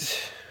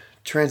 It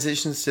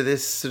transitions to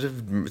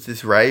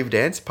this rave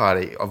dance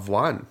party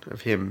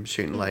of him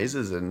shooting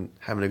lasers and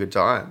having a good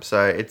time.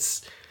 So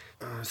it's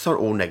not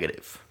all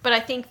negative. But I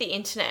think the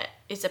internet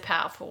is a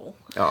powerful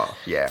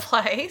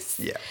place.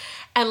 Yeah.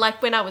 And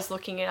like when I was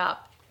looking it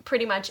up,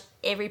 pretty much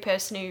every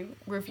person who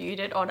reviewed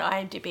it on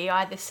IMDb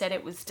either said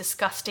it was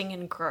disgusting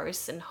and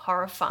gross and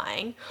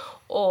horrifying,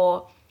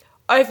 or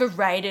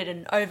overrated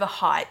and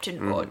overhyped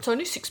and it's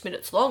only 6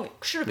 minutes long. It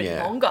should have been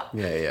longer.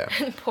 Yeah.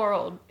 And poor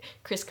old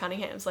Chris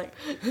Cunningham's like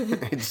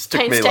it just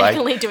took me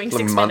like doing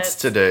 6 months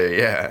to do.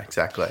 Yeah,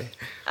 exactly.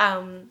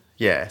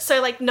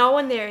 So like no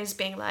one there is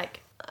being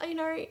like,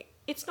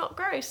 it's not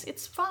gross.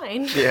 It's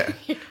fine. Yeah.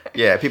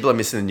 Yeah, people are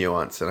missing the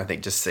nuance, and I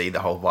think just see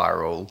the whole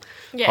viral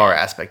Yeah. horror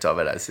aspect of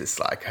it as this,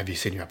 like, have you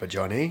seen Rapper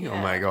Johnny? Oh,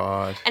 Yeah. my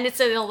God. And it's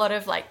in a lot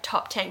of, like,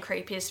 top 10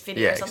 creepiest videos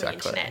Yeah, on the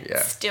exactly. internet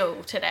Yeah.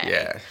 still today.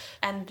 Yeah.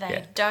 And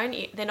they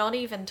Yeah. they're not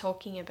even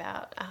talking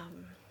about,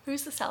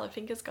 who's the salad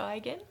fingers guy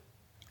again?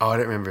 Oh, I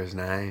don't remember his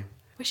name.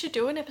 We should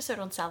do an episode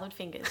on salad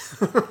fingers.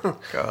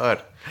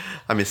 God.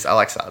 I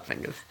like salad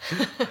fingers.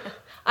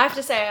 I have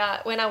to say,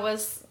 when I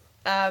was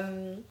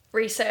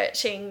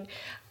researching,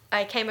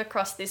 I came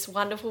across this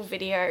wonderful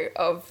video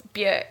of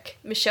Björk,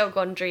 Michelle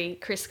Gondry,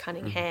 Chris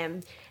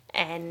Cunningham,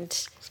 and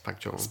Spike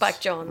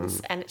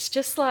Jonze. and it's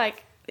just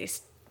like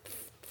these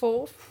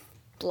four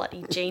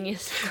bloody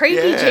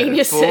creepy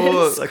geniuses,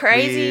 four, like,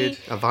 crazy, weird,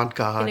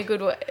 avant-garde. in a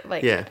good way.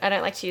 Like, Yeah. I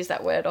don't like to use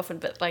that word often,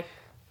 but like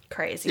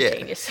crazy Yeah.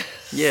 geniuses.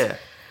 Yeah.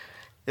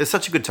 It was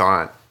such a good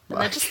time.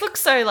 And they just look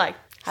so like,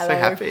 hello, so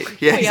happy.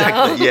 Yeah, we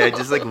exactly. are. Yeah,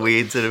 just like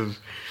weird sort of,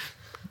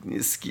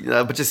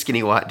 but just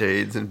skinny white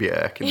dudes and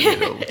Björk in the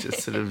middle,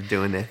 just sort of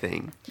doing their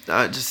thing.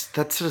 Just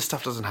that sort of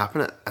stuff doesn't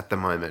happen at the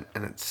moment,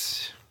 and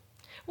it's...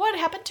 What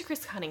happened to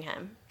Chris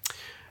Cunningham?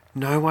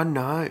 No one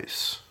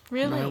knows.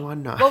 Really? No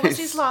one knows. What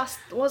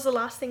was the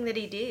last thing that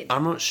he did?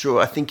 I'm not sure.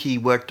 I think he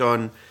worked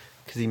on,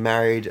 because he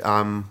married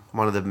one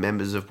of the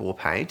members of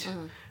Warpaint,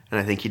 and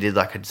I think he did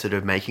like a sort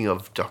of making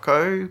of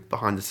doco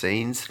behind the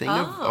scenes thing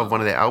of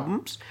one of their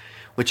albums,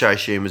 which I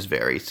assume was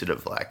very sort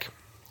of like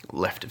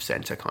left of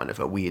centre, kind of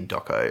a weird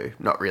doco,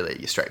 not really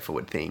a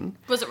straightforward thing.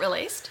 Was it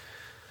released?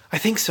 I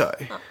think so.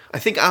 I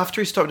think after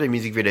he stopped doing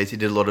music videos, he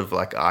did a lot of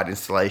like art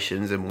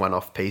installations and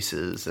one-off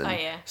pieces and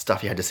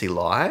stuff you had to see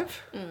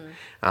live,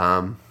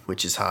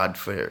 which is hard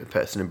for a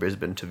person in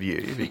Brisbane to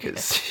view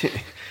because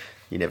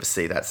you never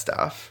see that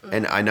stuff.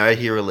 And I know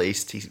he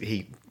released,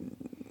 he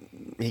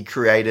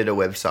created a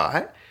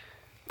website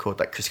called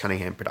like Chris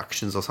Cunningham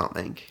Productions or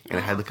something, and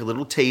it had like a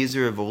little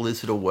teaser of all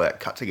this little work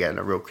cut together in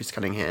a real Chris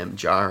Cunningham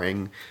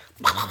jarring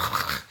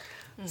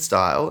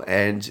style,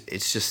 and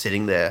it's just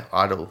sitting there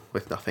idle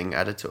with nothing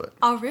added to it.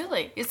 Oh,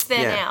 really? It's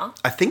there now?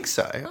 I think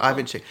so. I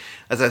haven't checked.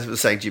 As I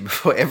was saying to you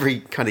before,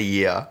 every kind of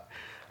year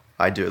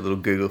I do a little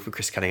Google for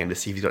Chris Cunningham to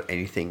see if he's got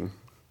anything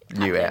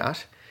new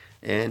out,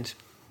 and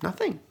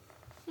nothing.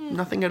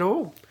 Nothing at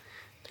all.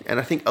 And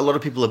I think a lot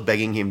of people are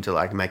begging him to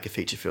like make a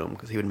feature film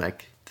because he would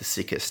make the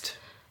sickest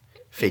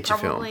feature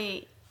film.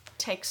 Probably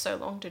takes so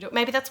long to do it.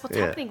 Maybe that's what's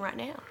happening right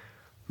now.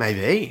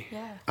 Maybe.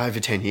 Yeah. Over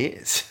 10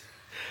 years.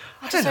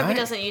 I Just don't hope know. he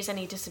doesn't use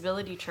any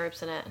disability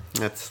tropes in it.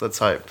 Let's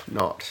hope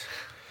not.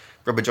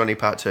 Rubber Johnny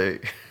Part 2.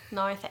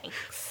 No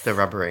thanks. The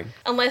rubbering.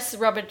 Unless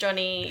Robert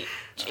Johnny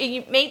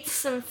he meets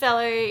some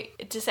fellow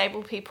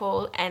disabled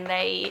people and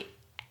they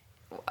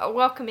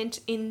welcome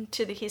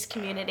into his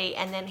community,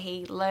 and then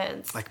he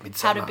learns Like how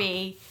to Midsummer.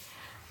 be,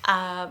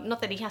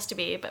 not that he has to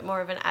be, but more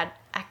of an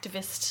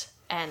activist,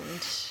 and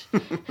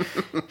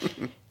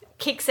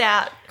kicks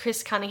out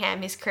Chris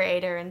Cunningham, his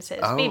creator, and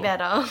says, be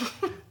better.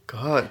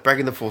 God,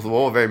 breaking the fourth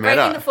wall, very meta.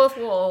 Breaking the fourth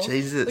wall.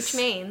 Jesus. Which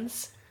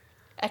means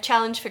a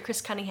challenge for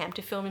Chris Cunningham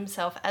to film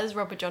himself as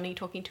Robert Johnny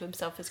talking to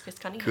himself as Chris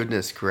Cunningham.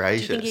 Goodness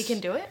gracious. Do you think he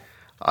can do it?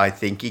 I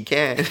think he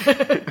can.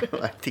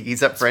 I think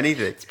he's up for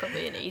anything. It's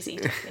probably an easy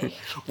technique.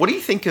 What do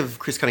you think of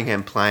Chris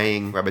Cunningham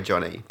playing Rubber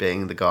Johnny,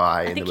 being the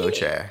guy in the think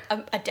wheelchair?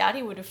 I doubt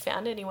he would have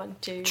found anyone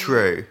to...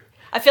 True.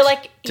 I feel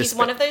like he's Just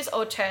one of those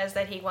auteurs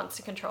that he wants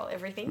to control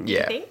everything, do you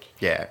Yeah. think?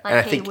 Yeah. Like And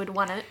I he think- would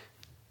want to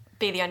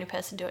be the only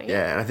person doing it.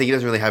 Yeah, and I think he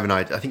doesn't really have an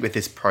idea. I think with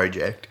this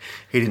project,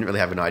 he didn't really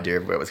have an idea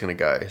of where it was going to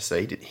go.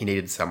 So he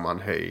needed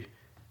someone who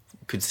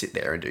could sit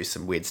there and do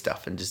some weird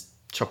stuff and just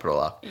chop it all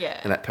up. Yeah.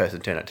 And that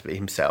person turned out to be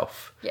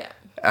himself. Yeah.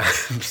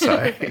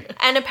 So,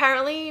 And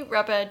apparently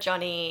Rubber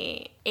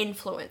Johnny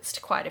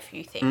influenced quite a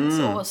few things.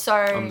 Or so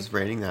I was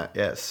reading that,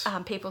 yes.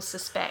 people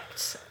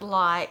suspect,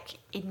 like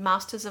in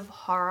Masters of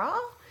Horror,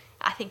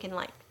 I think in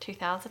like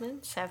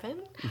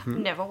 2007.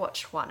 Never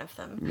watched one of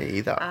them. Me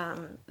either.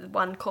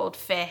 One called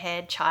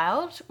Fair-Haired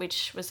Child,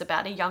 which was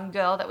about a young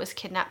girl that was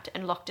kidnapped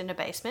and locked in a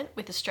basement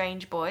with a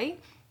strange boy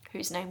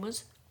whose name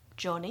was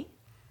Johnny.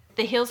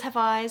 The Hills Have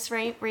Eyes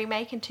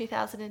remake in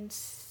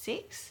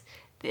 2006.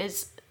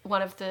 There's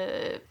one of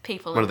the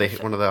people... one of the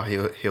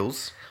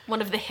hills.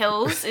 One of the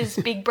hills is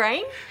Big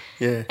Brain.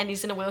 Yeah. And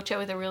he's in a wheelchair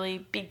with a really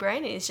big brain,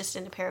 and he's just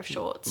in a pair of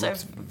shorts. So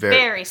Looks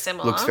very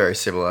similar. Looks very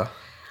similar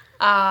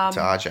to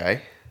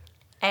RJ.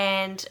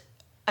 And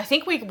I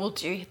think we will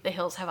do The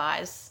Hills Have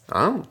Eyes.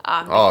 Oh.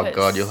 Because-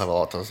 God, you'll have a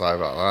lot to say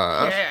about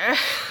that.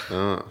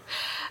 Yeah.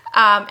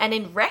 Oh. And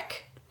in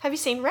Wreck, have you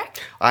seen Wreck?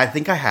 I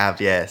think I have,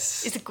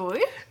 yes. Is it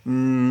good?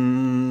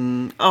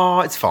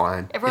 It's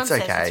fine. Everyone it's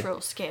says okay. it's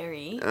real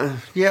scary.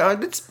 Yeah,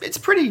 it's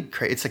pretty...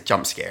 It's like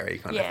jump scary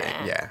kind of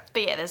thing, yeah.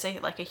 But yeah, there's a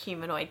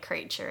humanoid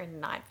creature in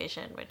night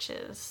vision, which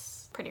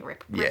is pretty Yeah.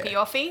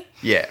 rippy-offy.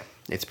 Yeah,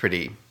 it's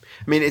pretty...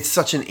 I mean, it's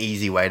such an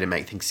easy way to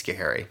make things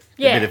scary.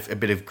 Yeah. A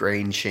bit of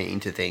green sheen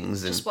to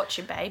things. And Just watch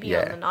your baby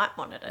Yeah. on the night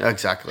monitor.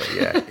 Exactly,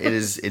 yeah.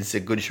 It's a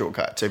good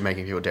shortcut to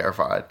making people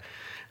terrified.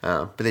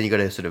 But then you got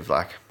to sort of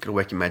like, got to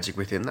work your magic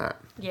within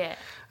that. Yeah.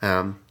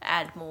 Add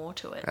Add more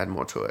to it.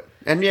 more to it.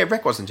 And yeah,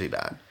 Wreck wasn't too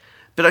bad.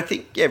 But I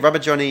think, Rubber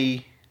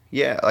Johnny,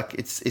 like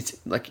it's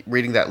like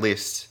reading that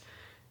list,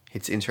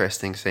 it's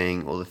interesting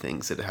seeing all the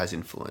things that it has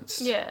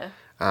influenced. Yeah.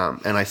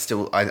 And I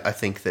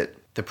think that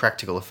the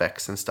practical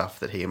effects and stuff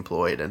that he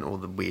employed and all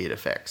the weird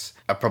effects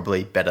are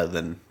probably better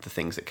than the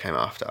things that came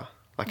after.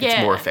 Like,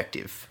 it's more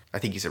effective. I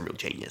think he's a real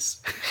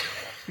genius.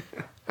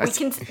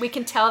 We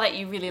can tell that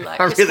you really like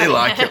I this really kind.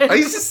 like him. Oh,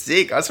 he's just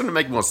sick. I just want to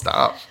make more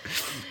stuff.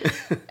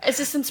 Has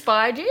this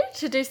inspired you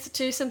to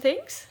do some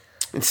things?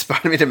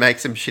 Inspired me to make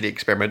some shitty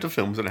experimental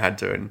films that I had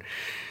to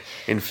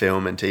in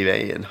film and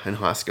TV in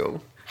high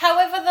school.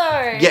 However,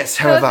 though. Yes,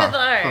 however.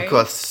 Of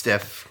course,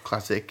 Steph,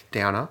 classic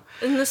downer.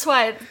 And that's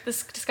why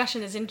this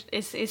discussion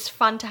is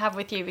fun to have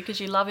with you, because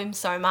you love him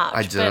so much.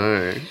 I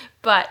do.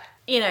 But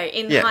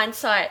in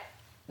hindsight,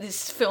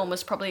 this film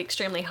was probably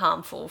extremely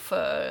harmful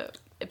for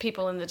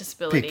people in the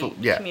disability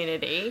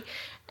community,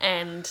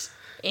 and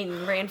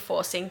in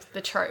reinforcing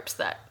the tropes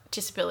that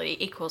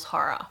disability equals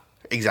horror.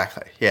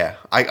 Exactly, yeah.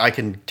 I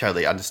can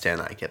totally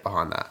understand that, get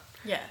behind that.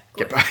 Yeah,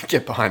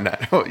 get behind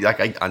that. Like,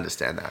 I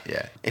understand that,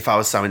 yeah. If I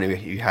was someone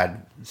who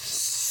had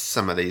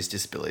some of these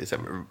disabilities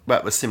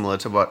that were similar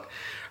to what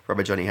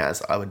Robert Johnny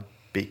has, I would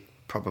be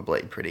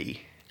probably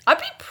pretty... I'd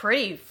be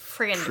pretty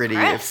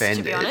depressed, offended.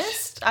 to be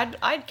honest.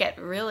 I'd get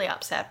really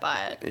upset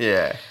by it.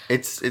 Yeah,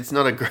 it's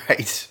not a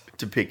great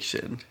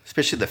depiction,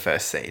 especially the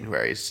first scene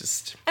where he's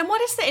just... And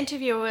what is the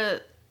interviewer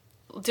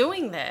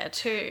doing there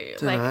too?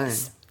 Dunno.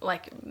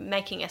 Like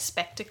making a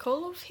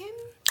spectacle of him?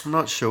 I'm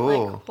not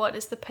sure. Like, what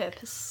is the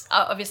purpose?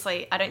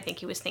 Obviously, I don't think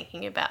he was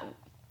thinking about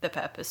the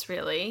purpose,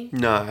 really.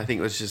 No, I think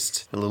it was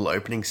just a little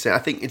opening scene. I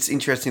think it's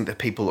interesting that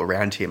people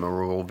around him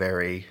are all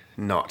very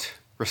not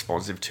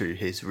responsive to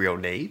his real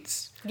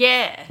needs.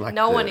 Yeah, Like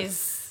no one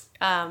is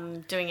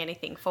doing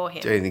anything for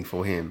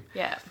him.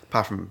 Yeah.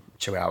 Apart from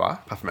Chihuahua,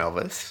 apart from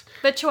Elvis.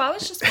 But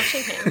Chihuahua's just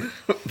watching him.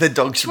 The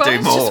dog should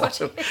do more.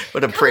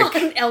 What a prick.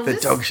 On, Elvis.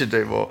 The dog should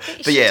do more.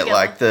 Get But your yeah, shit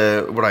like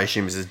what I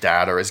assume is his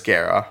dad or his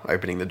Gera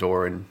opening the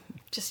door and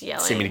just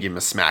yelling. seeming to give him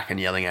a smack and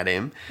yelling at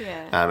him.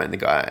 Yeah.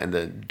 And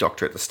the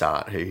doctor at the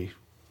start who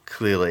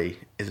clearly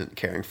isn't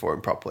caring for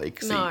him properly.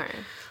 No.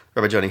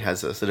 Robert Johnny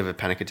has a sort of a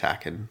panic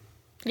attack and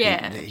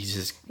he's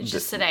just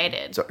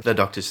sedated. So the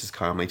doctor's just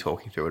calmly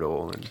talking through it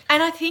all.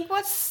 And I think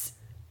what's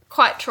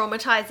quite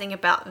traumatizing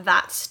about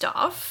that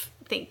stuff,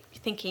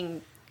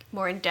 thinking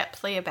more in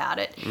depthly about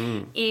it,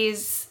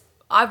 is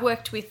I've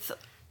worked with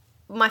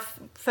one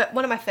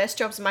of my first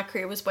jobs in my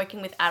career was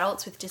working with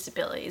adults with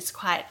disabilities,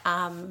 quite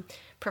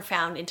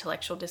profound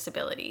intellectual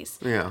disabilities,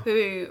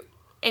 who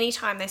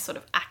anytime they sort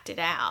of acted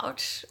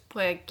out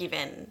were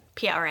given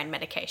PRN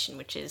medication,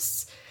 which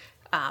is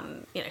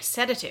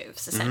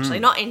sedatives essentially,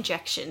 not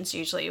injections.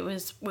 Usually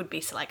it would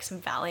be like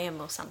some Valium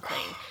or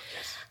something.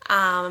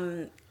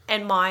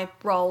 And my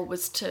role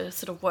was to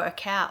sort of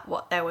work out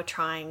what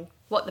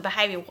the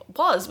behaviour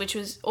was, which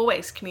was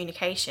always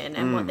communication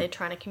and what they're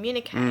trying to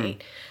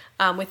communicate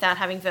without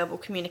having verbal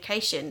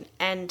communication.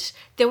 And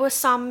there were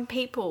some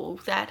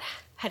people that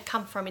had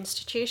come from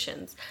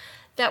institutions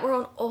that were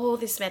on all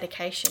this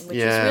medication, which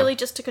was really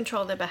just to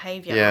control their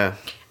behaviour. Yeah.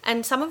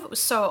 And some of it was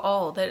so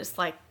old that it's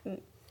like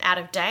out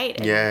of date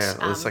and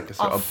it's like a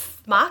sort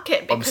off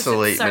market because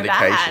obsolete it's so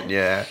medication,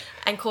 bad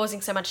and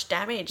causing so much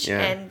damage.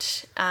 And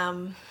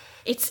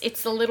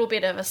it's a little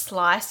bit of a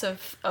slice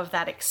of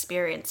that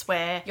experience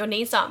where your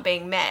needs aren't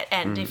being met,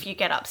 and if you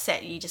get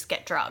upset, you just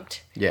get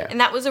drugged. Yeah. And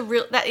that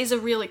is a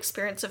real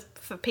experience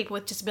for people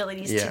with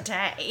disabilities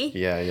today.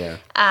 Yeah.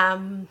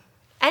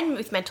 And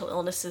with mental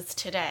illnesses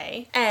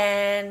today.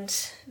 And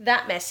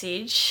that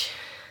message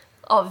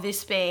of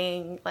this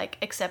being like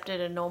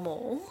accepted and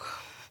normal,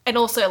 and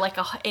also like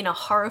in a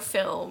horror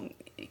film,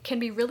 can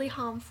be really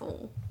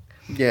harmful.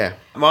 Yeah.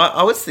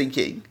 I was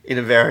thinking, in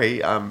a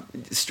very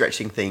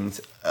stretching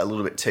things a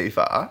little bit too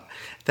far,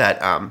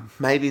 that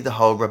maybe the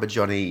whole Robert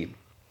Johnny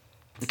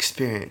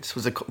experience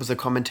was a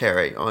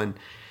commentary on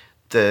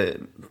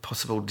the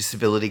possible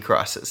disability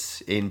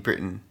crisis in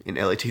Britain in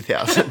early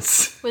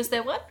 2000s. Was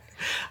there one?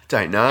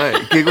 Don't know.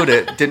 Googled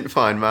it, didn't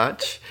find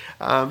much.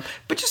 But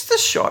just the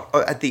shot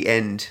at the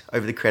end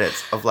over the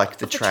credits of like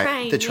the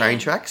train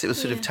tracks, it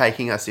was sort of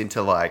taking us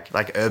into like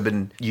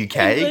urban UK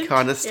England,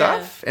 kind of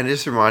stuff, and it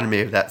just reminded me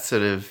of that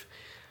sort of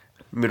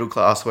middle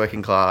class,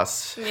 working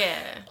class. Yeah,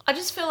 I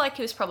just feel like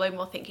he was probably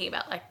more thinking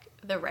about like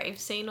the rave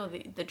scene or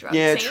the drug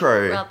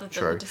scene rather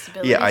than the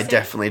disability I scene.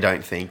 definitely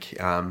don't think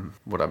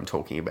what I'm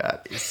talking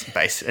about is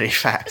based on any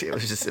fact. It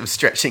was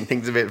stretching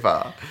things a bit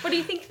far. What do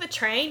you think the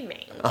train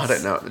means? I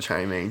don't know what the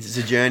train means.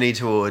 It's a journey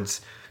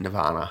towards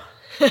Nirvana.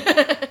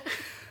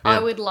 I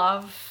would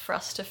love for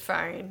us to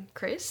phone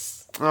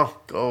Chris. Oh,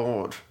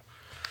 God.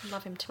 I'd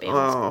love him to be on.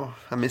 Oh,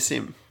 I miss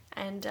him.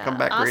 And Come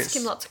back, ask Chris.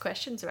 him lots of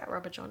questions about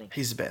Robert Johnny.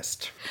 He's the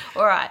best.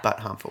 All right. But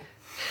harmful.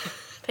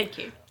 Thank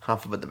you.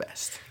 Harmful but the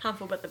best.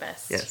 Harmful but the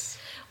best. Yes.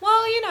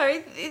 Well,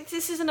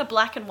 this isn't a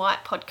black and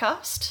white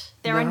podcast.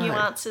 There are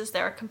nuances,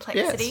 there are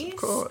complexities. Yes, of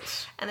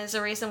course. And there's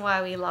a reason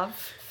why we love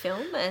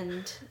film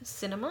and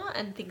cinema,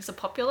 and things are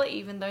popular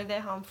even though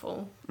they're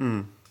harmful.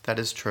 That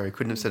is true.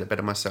 Couldn't have said it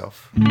better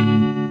myself.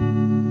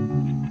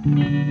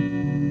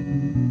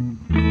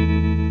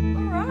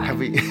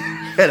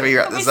 Where do we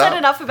wrap Have we this said up?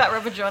 enough about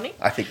Robert Johnny?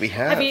 I think we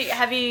have.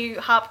 Have you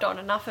harped on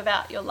enough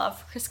about your love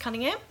for Chris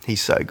Cunningham?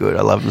 He's so good.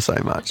 I love him so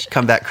much.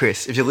 Come back,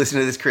 Chris. If you're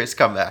listening to this, Chris,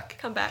 come back.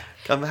 Come back.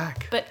 Come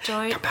back. But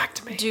don't come back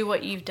to me. do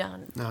what you've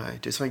done. No,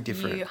 do something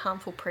different. You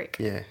harmful prick.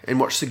 Yeah, and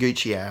watch the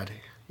Gucci ad.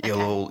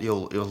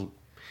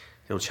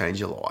 It'll change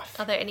your life.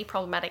 Are there any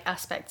problematic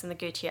aspects in the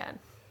Gucci ad?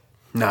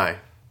 No,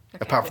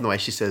 apart from the way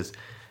she says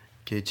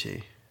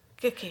Gucci.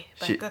 Gucci.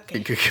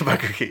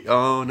 Gucci.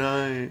 Oh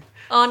no.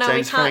 Oh no,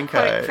 James we can't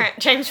Franco. quote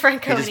James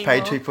Franco He just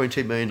anymore. paid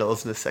 $2.2 million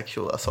in a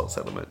sexual assault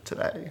settlement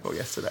today or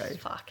yesterday.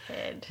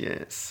 Fuckhead.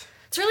 Yes.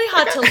 It's really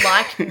hard to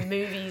like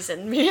movies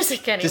and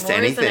music anymore, Just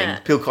anything. isn't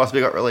it? Bill Cosby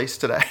got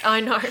released today. I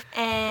know.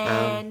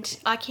 And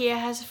IKEA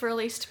has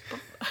released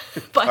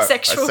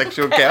bisexual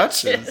Bisexual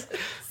couches.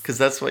 Because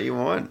that's what you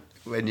want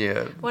when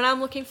you're... When I'm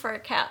looking for a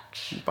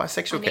couch,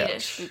 Bisexual I need it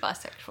couch. to be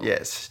bisexual.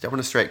 Yes. Don't want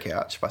a straight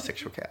couch.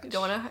 Bisexual couch.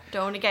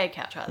 Don't want a gay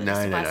couch either. No,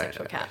 just a no,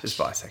 bisexual couch. Just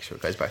bisexual.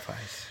 It goes both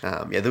ways.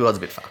 Yeah, the world's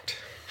a bit fucked.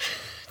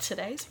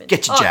 Today's been...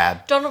 Get your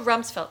jab. Donald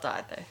Rumsfeld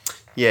died though.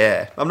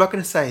 Yeah. I'm not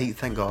going to say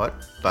thank God,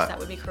 That but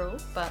would be cruel,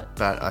 but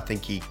I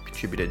think he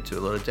contributed to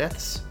a lot of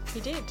deaths. he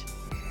did.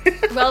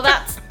 Well,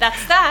 that's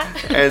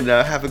that. And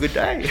have a good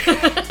day.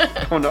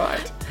 Or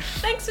night.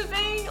 Thanks for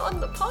being on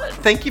the pod.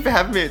 Thank you for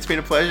having me. It's been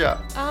a pleasure.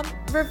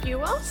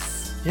 Review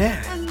us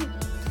Yeah. and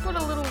put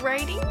a little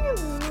rating.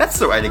 And That's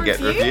the way to get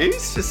review.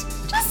 reviews.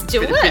 Just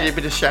do bit it.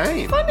 Bit of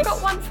shame. Finally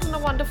got one from the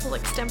wonderful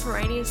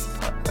Extemporaneous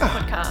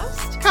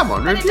podcast. Come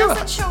on, And it review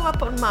doesn't us. show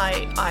up on my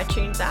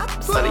iTunes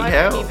app, so Bloody I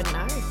hell. don't even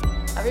know.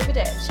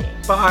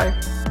 Arrivederci. Bye.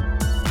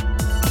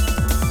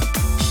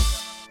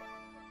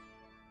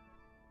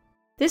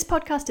 This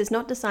podcast is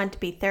not designed to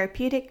be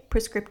therapeutic,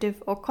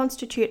 prescriptive, or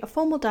constitute a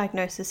formal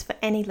diagnosis for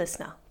any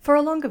listener. For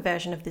a longer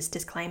version of this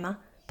disclaimer,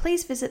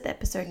 please visit the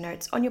episode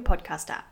notes on your podcast app.